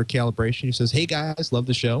monitor calibration. He says, "Hey guys, love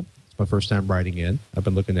the show. It's my first time writing in. I've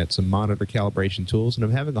been looking at some monitor calibration tools, and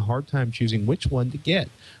I'm having a hard time choosing which one to get.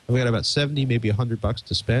 I've got about 70, maybe $100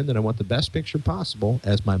 to spend, and I want the best picture possible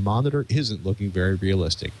as my monitor isn't looking very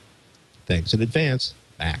realistic. Thanks in advance,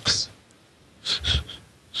 Max."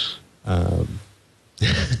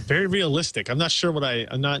 Very realistic. I'm not sure what I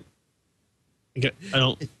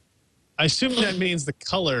assume that means the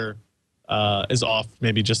color is off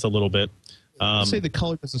maybe just a little bit. I'd say the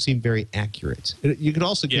color doesn't seem very accurate. You could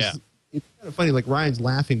also, it's kind of funny, like Ryan's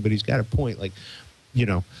laughing, but he's got a point. Like,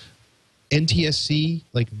 NTSC,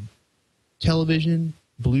 like television,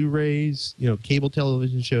 Blu-rays, cable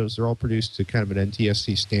television shows, they're all produced to kind of an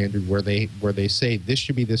NTSC standard where they say this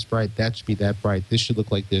should be this bright, that should be that bright, this should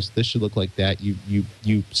look like this should look like that.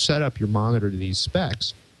 You set up your monitor to these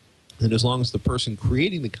specs, and as long as the person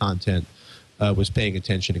creating the content was paying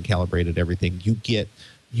attention and calibrated everything, you get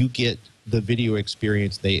the video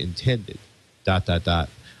experience they intended. ...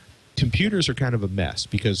 Computers are kind of a mess,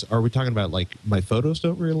 because are we talking about like my photos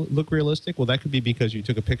don't look realistic? Well, that could be because you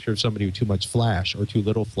took a picture of somebody with too much flash or too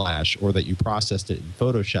little flash, or that you processed it in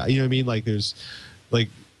Photoshop. You know what I mean? Like there's like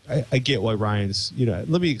I get why Ryan's,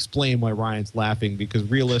 let me explain why Ryan's laughing, because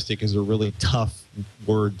realistic is a really tough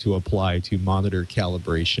word to apply to monitor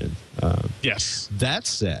calibration. Yes. That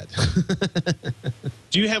said,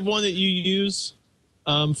 do you have one that you use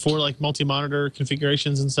for like multi-monitor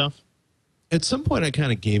configurations and stuff? At some point, I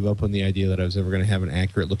kind of gave up on the idea that I was ever going to have an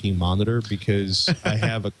accurate-looking monitor, because I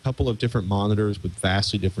have a couple of different monitors with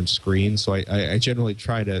vastly different screens. So I generally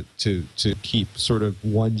try to keep sort of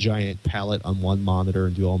one giant palette on one monitor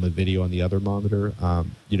and do all my video on the other monitor.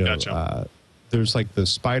 Gotcha. There's like the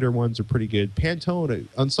Spider ones are pretty good.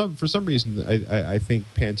 Pantone, for some reason, I think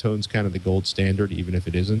Pantone's kind of the gold standard, even if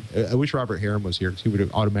it isn't. I wish Robert Harron was here, because he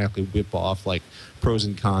would automatically whip off like pros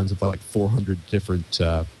and cons of like 400 different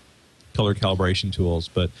color calibration tools.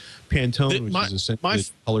 But Pantone, which is essentially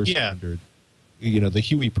the color standard, the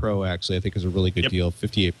Huey Pro actually I think is a really good deal.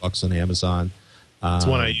 $58 on Amazon. It's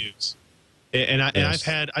one I use, and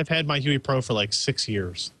I've had my Huey Pro for like 6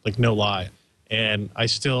 years, like no lie, And I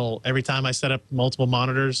still, every time I set up multiple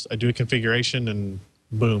monitors, I do a configuration and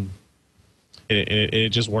boom, it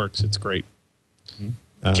just works. It's great.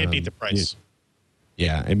 Can't beat the price.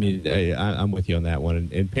 Yeah, I mean, I'm with you on that one.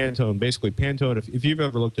 And Pantone, basically, Pantone, if you've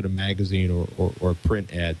ever looked at a magazine or a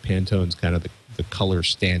print ad, Pantone's kind of the color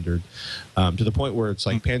standard, to the point where it's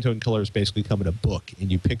like Pantone colors basically come in a book, and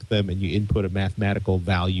you pick them and you input a mathematical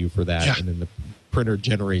value for that, and then the printer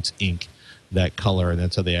generates ink that color, and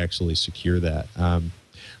that's how they actually secure that.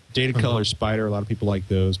 Data color Spider, a lot of people like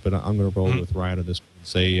those, but I'm going to roll with Ryan on this one and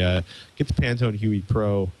say, get the Pantone Huey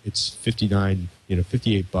Pro. It's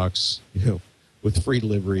 $58, with free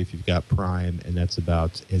delivery if you've got Prime, and that's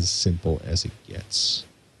about as simple as it gets.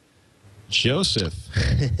 Joseph,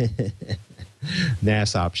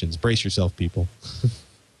 NAS options. Brace yourself, people.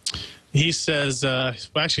 He says,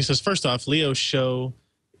 actually says, first off, Leo's show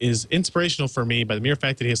is inspirational for me by the mere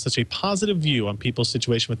fact that he has such a positive view on people's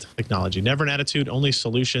situation with technology. Never an attitude, only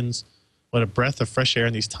solutions. What a breath of fresh air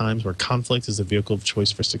in these times where conflict is the vehicle of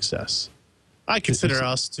choice for success. I consider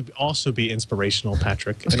us to also be inspirational,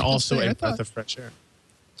 Patrick, and also a breath of fresh air.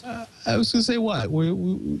 I was going to say what? We're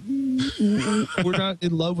not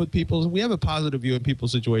in love with people. We have a positive view on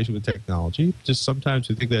people's situation with technology. Just sometimes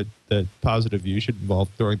we think that positive view should involve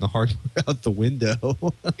throwing the hardware out the window.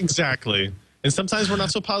 Exactly. And sometimes we're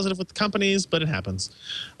not so positive with the companies, but it happens.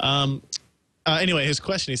 Anyway, his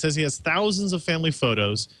question, he says he has thousands of family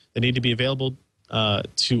photos that need to be available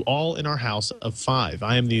to all in our house of 5.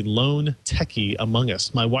 I am the lone techie among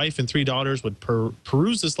us. My wife and 3 daughters would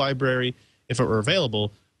peruse this library if it were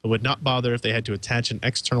available, but would not bother if they had to attach an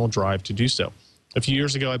external drive to do so. A few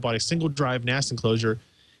years ago, I bought a single drive NAS enclosure.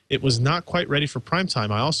 It was not quite ready for prime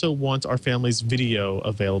time. I also want our family's video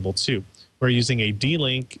available too. We're using a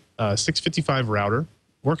D-Link 655 router.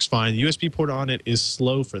 Works fine. The USB port on it is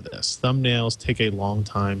slow for this. Thumbnails take a long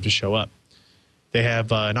time to show up. They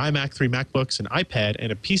have an iMac, 3 MacBooks, an iPad,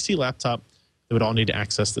 and a PC laptop that would all need to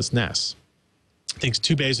access this NAS. Thinks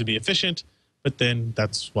 2 bays would be efficient, but then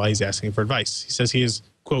that's why he's asking for advice. He says he is,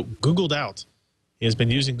 quote, Googled out. He has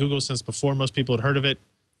been using Google since before most people had heard of it.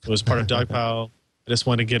 It was part of Dogpile. I just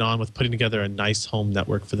wanted to get on with putting together a nice home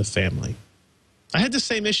network for the family. I had the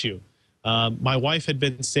same issue. My wife had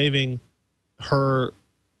been saving her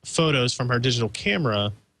photos from her digital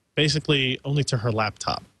camera basically only to her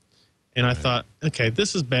laptop. And I thought, okay,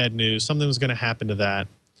 this is bad news. Something was going to happen to that.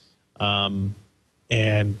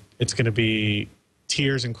 And it's going to be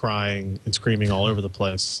tears and crying and screaming all over the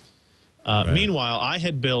place. Meanwhile, I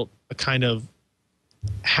had built a kind of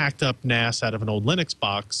hacked up NAS out of an old Linux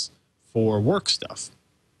box for work stuff.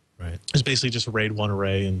 Right. It's basically just a RAID 1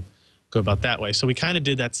 array and go about that way. So we kind of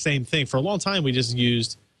did that same thing. For a long time, we just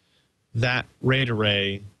used that RAID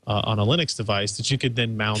array on a Linux device that you could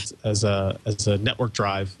then mount as a network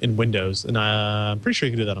drive in Windows. And I'm pretty sure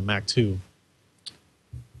you can do that on Mac too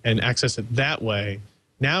and access it that way.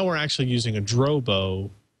 Now we're actually using a Drobo,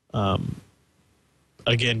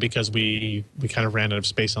 again, because we kind of ran out of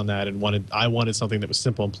space on that and I wanted something that was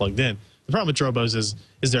simple and plugged in. The problem with Drobos is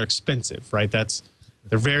they're expensive, right? They're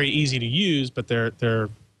very easy to use, but they're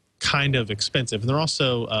kind of expensive. And they're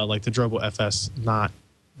also, like the Drobo FS, not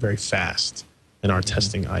very fast in our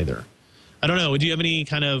testing either. I don't know. Do you have any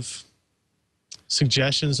kind of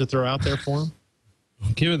suggestions to throw out there for him?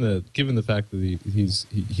 Given the fact that he's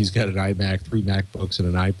got an iMac, 3 MacBooks, and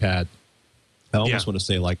an iPad, I almost want to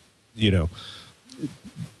say, like,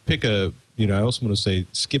 pick a, I also want to say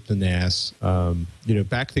skip the NAS,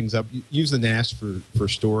 back things up. Use the NAS for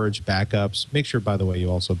storage, backups. Make sure, by the way, you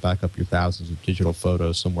also back up your thousands of digital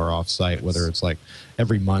photos somewhere off-site, whether it's like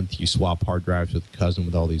every month you swap hard drives with a cousin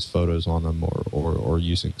with all these photos on them, or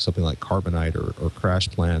using something like Carbonite or Crash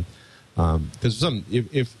Plan. Because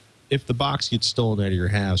if the box gets stolen out of your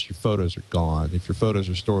house, your photos are gone. If your photos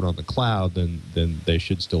are stored on the cloud, then they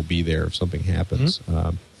should still be there if something happens.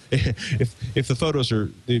 If the photos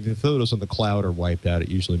on the cloud are wiped out, it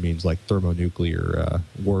usually means like thermonuclear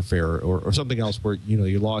warfare or something else where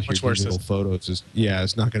you lost your digital photos.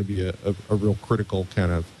 It's not going to be a real critical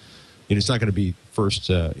kind of. It's not going to be first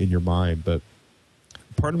in your mind. But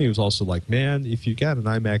part of me was also like, man, if you got an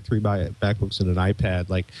iMac, 3 MacBooks, and an iPad,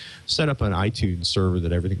 like set up an iTunes server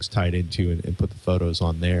that everything's tied into and put the photos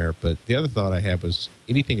on there. But the other thought I had was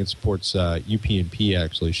anything that supports UPnP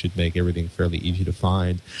actually should make everything fairly easy to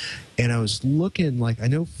find. And I was looking, like, I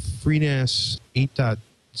know FreeNAS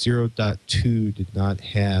 8.0.2 did not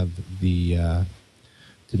have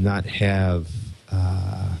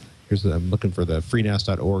I'm looking for the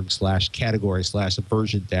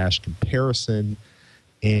freenas.org/category/version-comparison.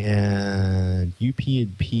 and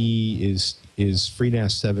UP&P is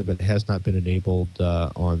FreeNAS 7, but it has not been enabled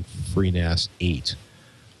on FreeNAS 8.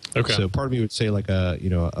 Okay. So part of me would say like a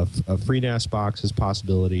FreeNAS box has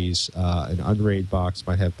possibilities. An Unraid box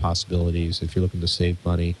might have possibilities if you're looking to save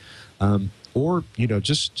money. Or,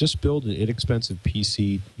 just build an inexpensive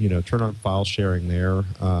PC, turn on file sharing there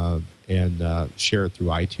and share it through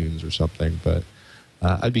iTunes or something. But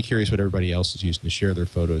I'd be curious what everybody else is using to share their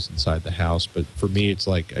photos inside the house. But for me, it's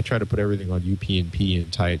like I try to put everything on UP&P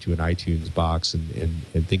and tie it to an iTunes box and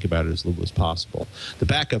think about it as little as possible. The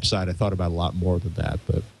backup side, I thought about a lot more than that,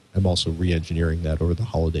 but I'm also re-engineering that over the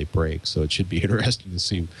holiday break, so it should be interesting to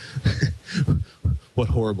see what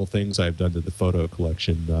horrible things I've done to the photo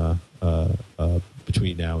collection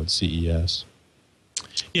between now and CES.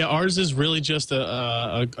 Yeah, ours is really just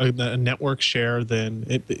a network share.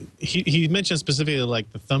 Then he mentioned specifically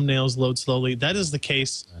like the thumbnails load slowly. That is the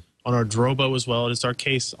case on our Drobo as well. It is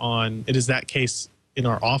that case in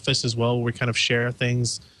our office as well, where we kind of share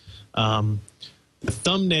things. The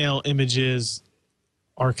thumbnail images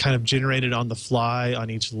are kind of generated on the fly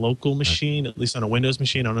on each local machine, at least on a Windows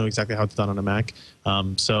machine. I don't know exactly how it's done on a Mac.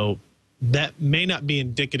 So that may not be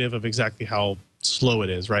indicative of exactly how slow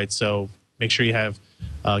it is, right? So make sure you have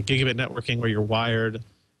gigabit networking where you're wired,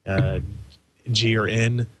 G or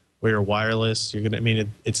N where you're wireless.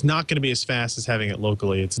 It's not going to be as fast as having it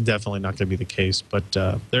locally. It's definitely not going to be the case, but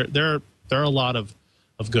there are a lot of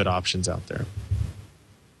good options out there.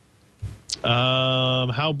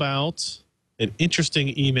 How about an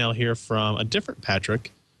interesting email here from a different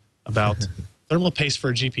Patrick about thermal paste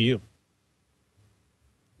for a GPU.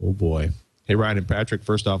 Oh, boy. Hey, Ryan and Patrick,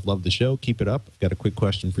 first off, love the show. Keep it up. I've got a quick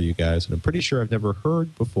question for you guys, and I'm pretty sure I've never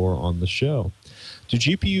heard before on the show. Do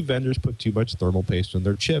GPU vendors put too much thermal paste on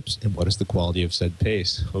their chips, and what is the quality of said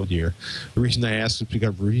paste? Oh, dear. The reason I asked is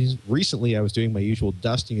because recently I was doing my usual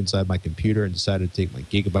dusting inside my computer and decided to take my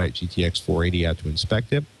Gigabyte GTX 480 out to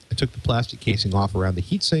inspect it. I took the plastic casing off around the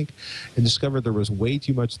heatsink and discovered there was way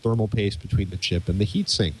too much thermal paste between the chip and the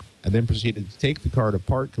heatsink. I then proceeded to take the card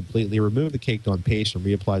apart, completely remove the caked-on paste, and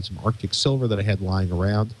reapplied some Arctic silver that I had lying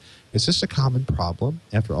around. Is this a common problem?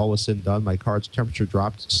 After all was said and done, my card's temperature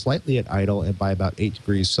dropped slightly at idle and by about 8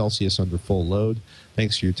 degrees Celsius under full load.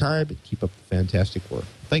 Thanks for your time, and keep up the fantastic work.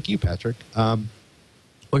 Thank you, Patrick. Well,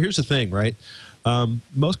 here's the thing, right?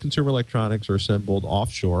 Most consumer electronics are assembled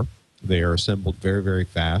offshore. They are assembled very, very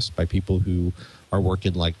fast by people who are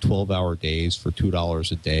working like 12-hour days for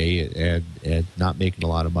 $2 a day and not making a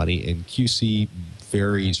lot of money. And QC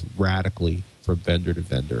varies radically from vendor to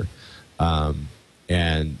vendor.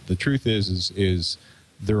 And the truth is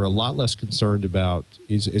they're a lot less concerned about,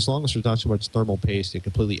 as long as there's not so much thermal paste, it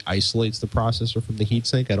completely isolates the processor from the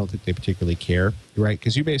heatsink. I don't think they particularly care, right?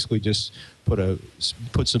 Because you basically just put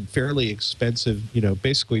some fairly expensive,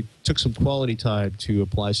 basically took some quality time to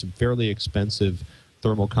apply some fairly expensive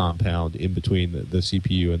thermal compound in between the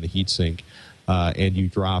CPU and the heatsink, and you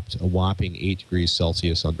dropped a whopping 8 degrees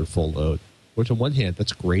Celsius under full load. Which on one hand,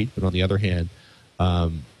 that's great, but on the other hand,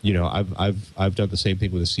 I've done the same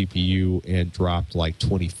thing with a CPU and dropped like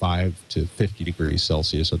 25 to 50 degrees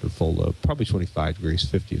Celsius under full load. Probably 25 degrees,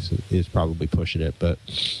 50 is probably pushing it. But,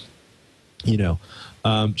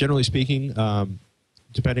 generally speaking,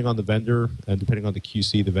 depending on the vendor and depending on the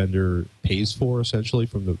QC the vendor pays for, essentially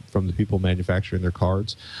from the people manufacturing their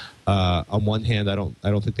cards. On one hand, I don't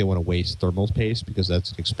think they want to waste thermal paste because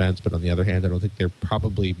that's an expense. But on the other hand, I don't think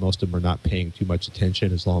most of them are not paying too much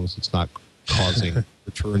attention as long as it's not causing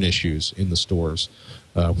return issues in the stores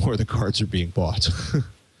where the cards are being bought.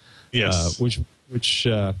 Yes.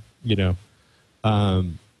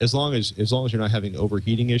 As long as you're not having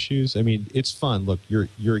overheating issues, I mean, it's fun. Look, you're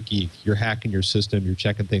a geek. You're hacking your system. You're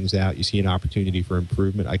checking things out. You see an opportunity for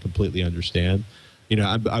improvement. I completely understand.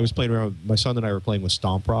 I was playing around. My son and I were playing with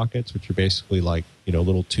stomp rockets, which are basically like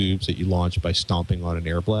little tubes that you launch by stomping on an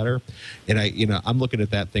air bladder. And I'm looking at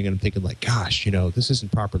that thing and I'm thinking like, gosh, this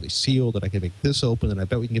isn't properly sealed, and I can make this open, and I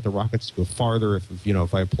bet we can get the rockets to go farther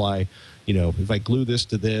if I apply, if I glue this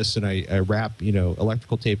to this and I wrap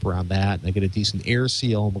electrical tape around that, and I get a decent air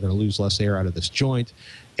seal, and we're going to lose less air out of this joint.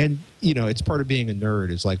 And, it's part of being a nerd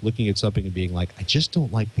is like looking at something and being like, I just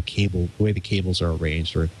don't like the way the cables are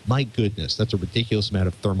arranged, or my goodness, that's a ridiculous amount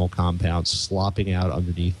of thermal compounds slopping out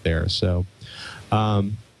underneath there. So, the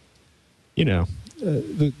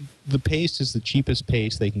paste is the cheapest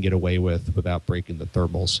paste they can get away with without breaking the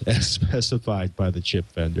thermals as specified by the chip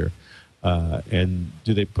vendor. And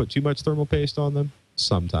do they put too much thermal paste on them?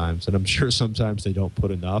 Sometimes. And I'm sure sometimes they don't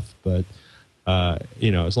put enough, but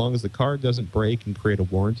as long as the card doesn't break and create a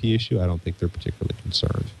warranty issue, I don't think they're particularly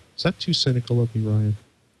concerned. Is that too cynical of me, Ryan?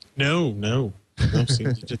 No. No,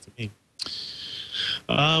 seems legit to me.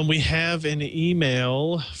 We have an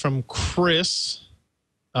email from Chris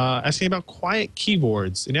asking about quiet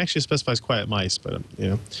keyboards, and he actually specifies quiet mice, but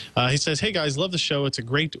he says, "Hey guys, love the show. It's a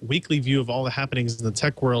great weekly view of all the happenings in the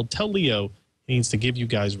tech world. Tell Leo he needs to give you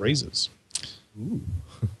guys raises." Ooh.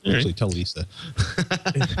 Actually, tell Lisa.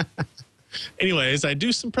 Anyways, I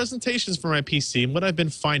do some presentations for my PC, and what I've been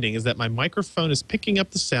finding is that my microphone is picking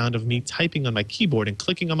up the sound of me typing on my keyboard and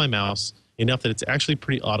clicking on my mouse enough that it's actually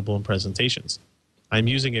pretty audible in presentations. I'm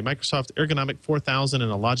using a Microsoft Ergonomic 4000 and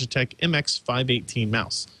a Logitech MX518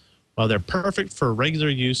 mouse. While they're perfect for regular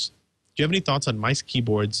use, do you have any thoughts on mice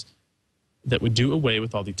keyboards that would do away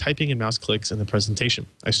with all the typing and mouse clicks in the presentation?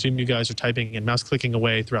 I assume you guys are typing and mouse clicking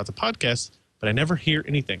away throughout the podcast, but I never hear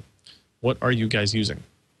anything. What are you guys using?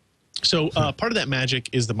 So part of that magic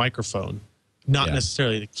is the microphone, not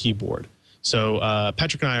necessarily the keyboard. So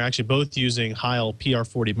Patrick and I are actually both using Heil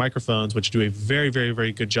PR40 microphones, which do a very, very,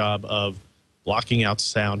 very good job of blocking out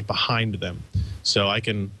sound behind them. So I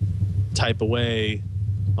can type away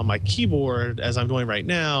on my keyboard as I'm doing right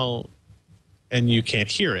now, and you can't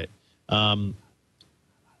hear it.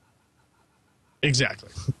 Exactly.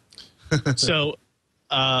 So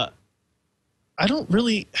I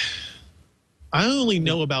only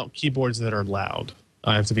know about keyboards that are loud,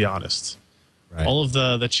 I have to be honest. Right. All of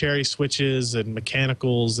the cherry switches and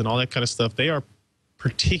mechanicals and all that kind of stuff, they are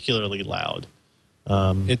particularly loud.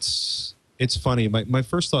 It's funny. My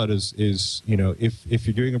first thought is if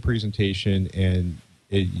you're doing a presentation and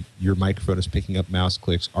your microphone is picking up mouse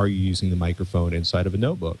clicks, are you using the microphone inside of a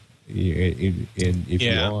notebook? And if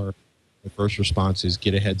you are, the first response is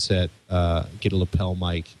get a headset, get a lapel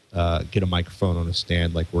mic, get a microphone on a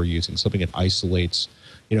stand like we're using, something that isolates.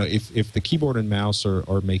 If the keyboard and mouse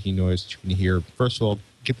are making noise that you can hear, first of all,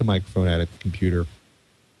 get the microphone out of the computer.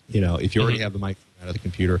 If you already have the microphone out of the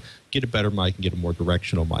computer, get a better mic and get a more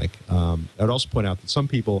directional mic. I'd also point out that some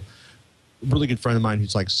people, a really good friend of mine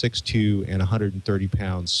who's like 6'2" and 130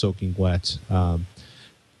 pounds soaking wet,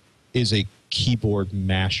 is a keyboard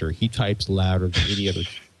masher. He types louder than any other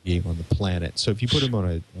being on the planet. So if you put him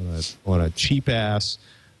on a cheap ass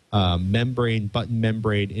button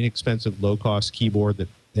membrane, inexpensive, low cost keyboard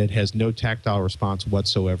that has no tactile response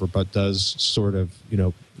whatsoever, but does sort of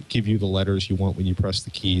give you the letters you want when you press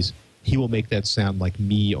the keys, he will make that sound like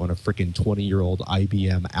me on a freaking 20-year-old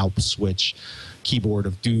IBM Alp Switch keyboard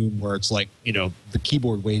of doom, where it's like the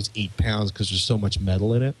keyboard weighs 8 pounds because there's so much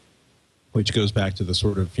metal in it, which goes back to the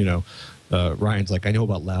sort of Ryan's like, I know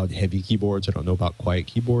about loud, heavy keyboards. I don't know about quiet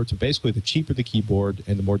keyboards. So basically, the cheaper the keyboard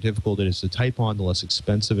and the more difficult it is to type on, the less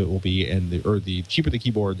expensive it will be. And the cheaper the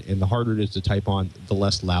keyboard and the harder it is to type on, the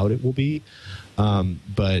less loud it will be.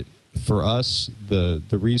 But for us, the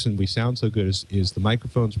reason we sound so good is the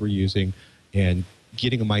microphones we're using, and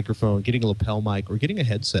getting a microphone, getting a lapel mic, or getting a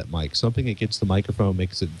headset mic, something that gets the microphone,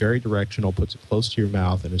 makes it very directional, puts it close to your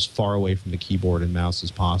mouth, and as far away from the keyboard and mouse as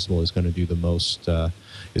possible is going to do the most,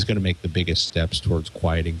 is going to make the biggest steps towards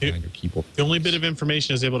quieting behind your keyboard. The only bit of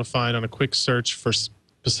information I was able to find on a quick search for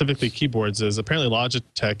specifically keyboards is apparently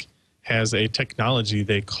Logitech has a technology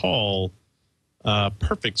they call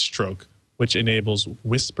Perfect Stroke, which enables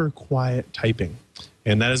whisper quiet typing.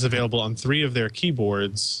 And that is available on 3 of their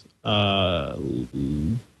keyboards, De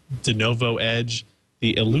Novo Edge,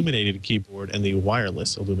 the illuminated keyboard, and the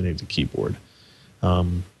wireless illuminated keyboard.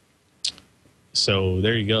 So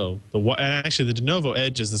there you go. Actually, the De Novo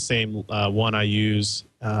Edge is the same one I use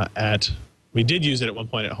we did use it at one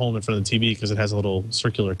point at home in front of the TV because it has a little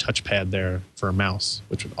circular touchpad there for a mouse,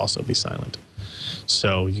 which would also be silent.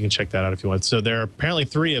 So you can check that out if you want. So there are apparently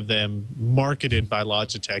 3 of them marketed by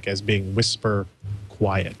Logitech as being whisper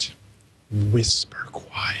quiet. Whisper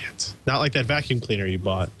quiet. Not like that vacuum cleaner you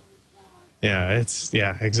bought. Yeah,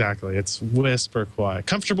 exactly. It's whisper quiet.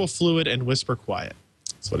 Comfortable, fluid, and whisper quiet.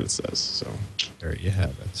 That's what it says. So there you have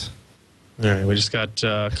it. All right, we just got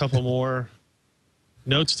a couple more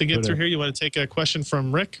notes to get through here. You want to take a question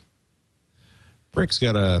from Rick? Rick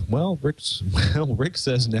says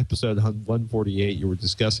in episode 148 you were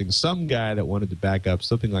discussing some guy that wanted to back up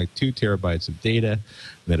something like 2 terabytes of data and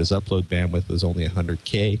that his upload bandwidth was only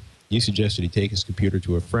 100K. You suggested he take his computer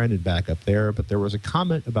to a friend and back up there, but there was a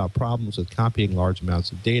comment about problems with copying large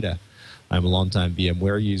amounts of data. I'm a longtime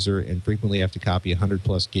VMware user and frequently have to copy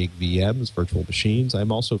 100-plus gig VMs, virtual machines. I'm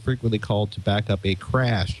also frequently called to back up a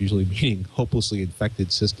crash, usually meaning hopelessly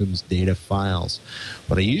infected systems data files.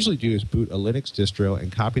 What I usually do is boot a Linux distro and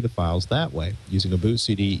copy the files that way. Using a boot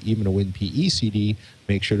CD, even a WinPE CD,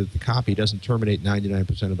 make sure that the copy doesn't terminate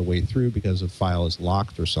 99% of the way through because the file is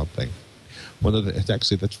locked or something.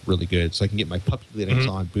 That's really good. So I can get my puppy Linux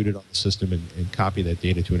on, boot it on the system, and copy that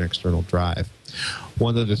data to an external drive.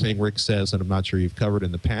 One other thing Rick says, and I'm not sure you've covered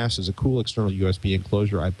in the past, is a cool external USB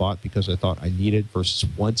enclosure I bought because I thought I needed versus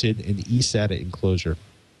wanted an eSATA enclosure.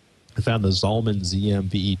 I found the Zalman ZM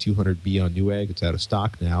VE200B on Newegg. It's out of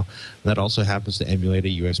stock now. And that also happens to emulate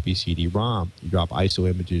a USB CD-ROM. You drop ISO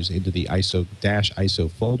images into the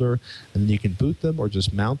ISO folder, and then you can boot them or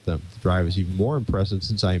just mount them. The drive is even more impressive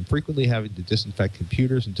since I am frequently having to disinfect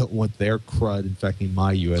computers and don't want their crud infecting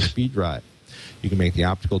my USB drive. You can make the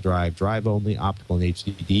optical drive drive-only, optical and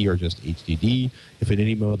HDD, or just HDD. If in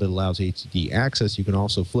any mode that allows HDD access, you can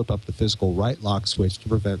also flip up the physical write lock switch to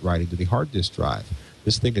prevent writing to the hard disk drive.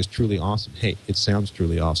 This thing is truly awesome. Hey, it sounds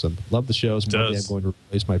truly awesome. Love the shows. Monday I'm going to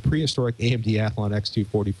replace my prehistoric AMD Athlon X2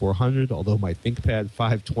 4400, although my ThinkPad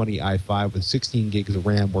 520 i5 with 16 gigs of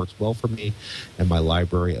RAM works well for me and my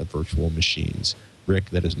library of virtual machines. Rick,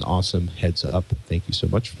 that is an awesome heads up. Thank you so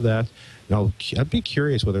much for that. Now, I'd be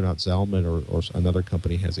curious whether or not Zalman or another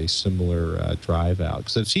company has a similar drive out,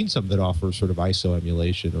 because I've seen some that offer sort of ISO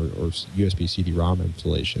emulation or USB CD-ROM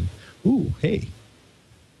emulation. Ooh, hey,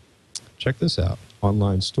 check this out.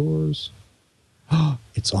 Online stores. Oh,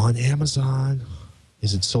 it's on Amazon.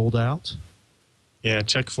 Is it sold out? Yeah,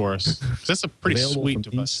 check for us. That's a pretty sweet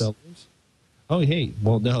device. Oh, hey.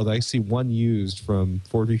 Well, no, I see one used from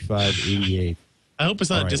 $45.88. I hope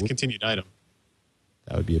it's not a discontinued item.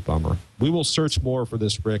 That would be a bummer. We will search more for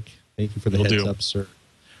this, Rick. Thank you for the heads up, sir.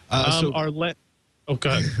 Oh, go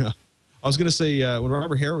ahead. I was going to say, when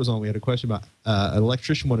Robert Hare was on, we had a question about an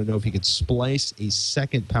electrician wanted to know if he could splice a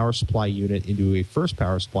second power supply unit into a first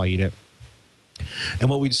power supply unit. And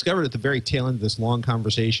what we discovered at the very tail end of this long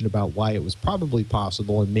conversation about why it was probably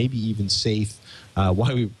possible and maybe even safe,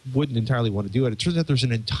 why we wouldn't entirely want to do it, it turns out there's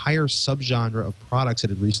an entire subgenre of products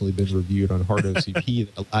that had recently been reviewed on Hard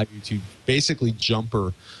OCP that allow you to basically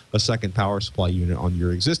jumper a second power supply unit on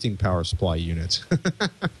your existing power supply unit.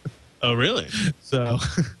 Oh, really? So...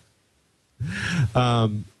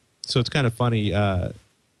 so it's kind of funny. You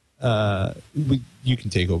can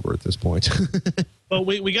take over at this point. Well,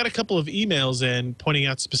 we got a couple of emails in pointing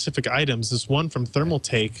out specific items. This one from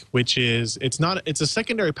Thermaltake, which is it's a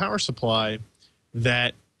secondary power supply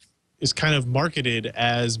that is kind of marketed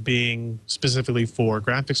as being specifically for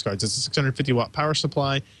graphics cards. It's a 650 watt power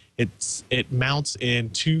supply. It mounts in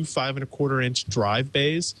two 5¼ inch drive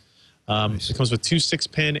bays. Nice. It comes with two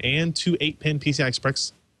 6-pin and two 8-pin PCI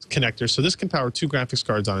Express connector, so this can power two graphics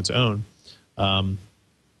cards on its own, and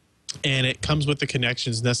it comes with the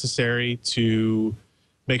connections necessary to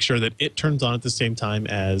make sure that it turns on at the same time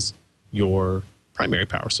as your primary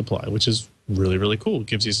power supply, which is really, really cool. It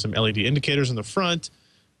gives you some LED indicators in the front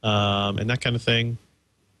and that kind of thing,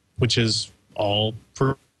 which is all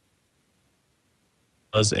for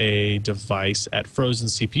as a device at Frozen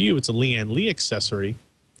CPU. It's a Lian Li accessory,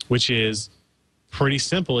 which is pretty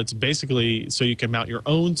simple. It's basically so you can mount your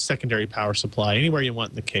own secondary power supply anywhere you want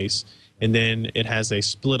in the case, and then it has a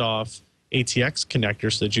split-off ATX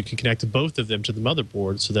connector so that you can connect both of them to the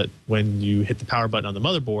motherboard, so that when you hit the power button on the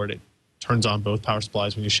motherboard, it turns on both power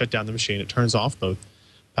supplies. When you shut down the machine, it turns off both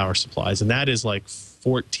power supplies, and that is like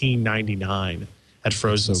 $14.99 at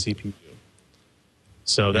Frozen CPU.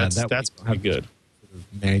 So that's pretty good.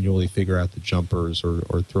 Manually figure out the jumpers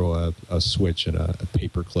or throw a switch and a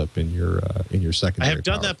paper clip in your secondary. I have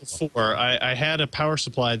done that before. I had a power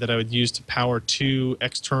supply that I would use to power two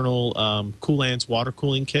external Coolants water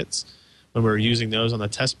cooling kits when we were using those on the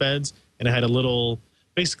test beds, and I had a little,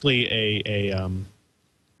 basically a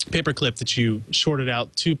paper clip that you shorted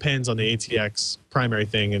out two pins on the ATX primary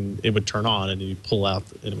thing, and it would turn on, and then you pull out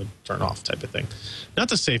and it would turn off, type of thing. Not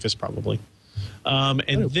the safest, probably.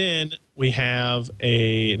 And then we have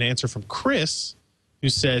an answer from Chris, who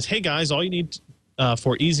says, hey guys, all you need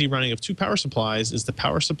for easy running of two power supplies is the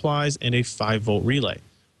power supplies and a 5-volt relay.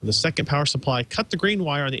 On the second power supply, cut the green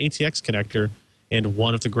wire on the ATX connector and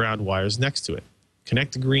one of the ground wires next to it.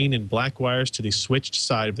 Connect the green and black wires to the switched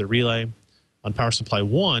side of the relay. On power supply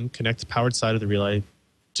 1, connect the powered side of the relay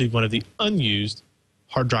to one of the unused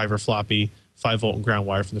hard drive or floppy 5-volt and ground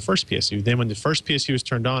wire from the first PSU. Then when the first PSU is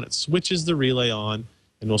turned on, it switches the relay on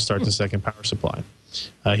and will start the second power supply.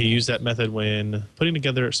 He used that method when putting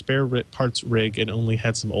together a spare parts rig and only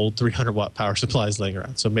had some old 300-watt power supplies laying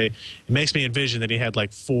around. So it makes me envision that he had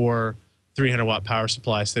like 4 300-watt power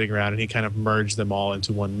supplies sitting around, and he kind of merged them all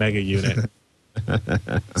into one mega unit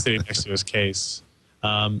sitting next to his case.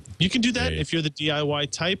 You can do that if you're the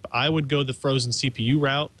DIY type. I would go the Frozen CPU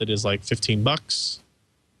route that is like $15.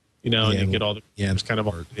 And you get all the kind of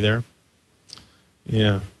already there.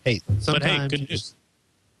 Yeah. Hey, sometimes good news.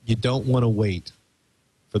 You don't want to wait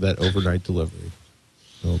for that overnight delivery.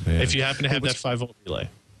 Oh, man. If you happen to have that 5-volt relay.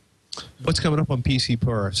 What's coming up on PC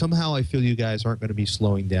Per? Somehow I feel you guys aren't going to be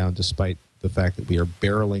slowing down despite the fact that we are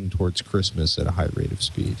barreling towards Christmas at a high rate of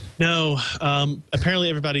speed. No. Apparently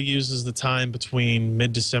everybody uses the time between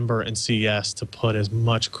mid-December and CES to put as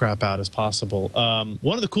much crap out as possible.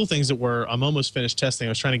 One of the cool things that I'm almost finished testing, I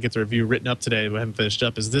was trying to get the review written up today, but I haven't finished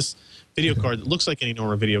up, is this video card that looks like any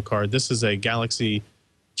normal video card. This is a Galaxy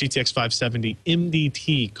GTX 570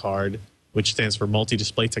 MDT card, which stands for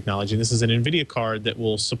multi-display technology. And this is an NVIDIA card that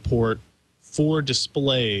will support 4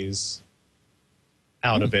 displays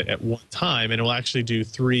out of it at one time, and it will actually do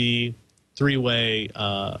three-way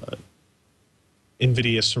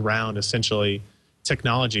NVIDIA surround, essentially,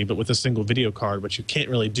 technology, but with a single video card, which you can't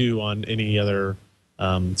really do on any other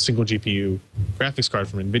single GPU graphics card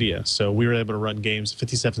from NVIDIA. So we were able to run games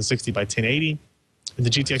 5760 by 1080, and the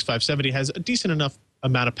GTX 570 has a decent enough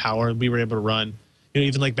amount of power, and we were able to run,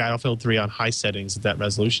 even like Battlefield 3 on high settings at that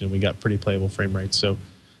resolution, and we got pretty playable frame rates. So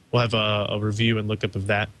we'll have a review and look up of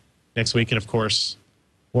that next week, and of course,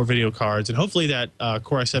 more video cards, and hopefully that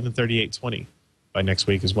Core i7-3820 by next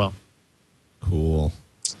week as well. Cool.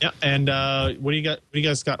 Yeah, and what do you got? What do you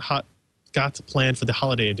guys got to plan for the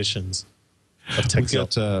holiday editions of Tech We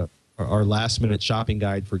got our last-minute shopping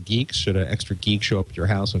guide for geeks. Should an extra geek show up at your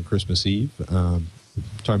house on Christmas Eve?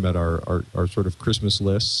 Talking about our sort of Christmas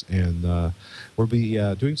lists, and we'll be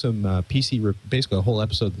doing some PC, basically a whole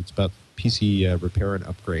episode that's about PC repair and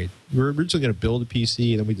upgrade. We were originally going to build a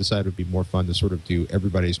PC, and then we decided it would be more fun to sort of do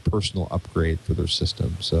everybody's personal upgrade for their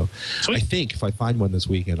system. So Sweet. I think if I find one this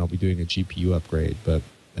weekend, I'll be doing a GPU upgrade. But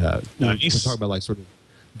we're talking about like sort of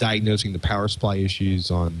diagnosing the power supply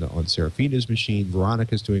issues on Serafina's machine.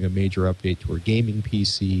 Veronica's doing a major update to her gaming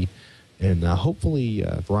PC. And hopefully,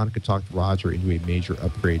 Veronica talked Roger into a major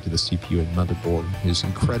upgrade to the CPU and motherboard in his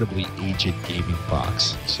incredibly aged gaming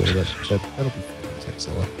box. So that'll be fun.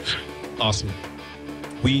 Excellent. Awesome.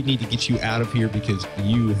 We need to get you out of here because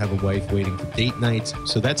you have a wife waiting for date nights.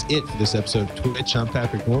 So that's it for this episode of Twitch. I'm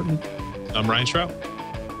Patrick Norton. I'm Ryan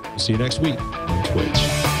Shrout. We'll see you next week on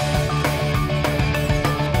Twitch.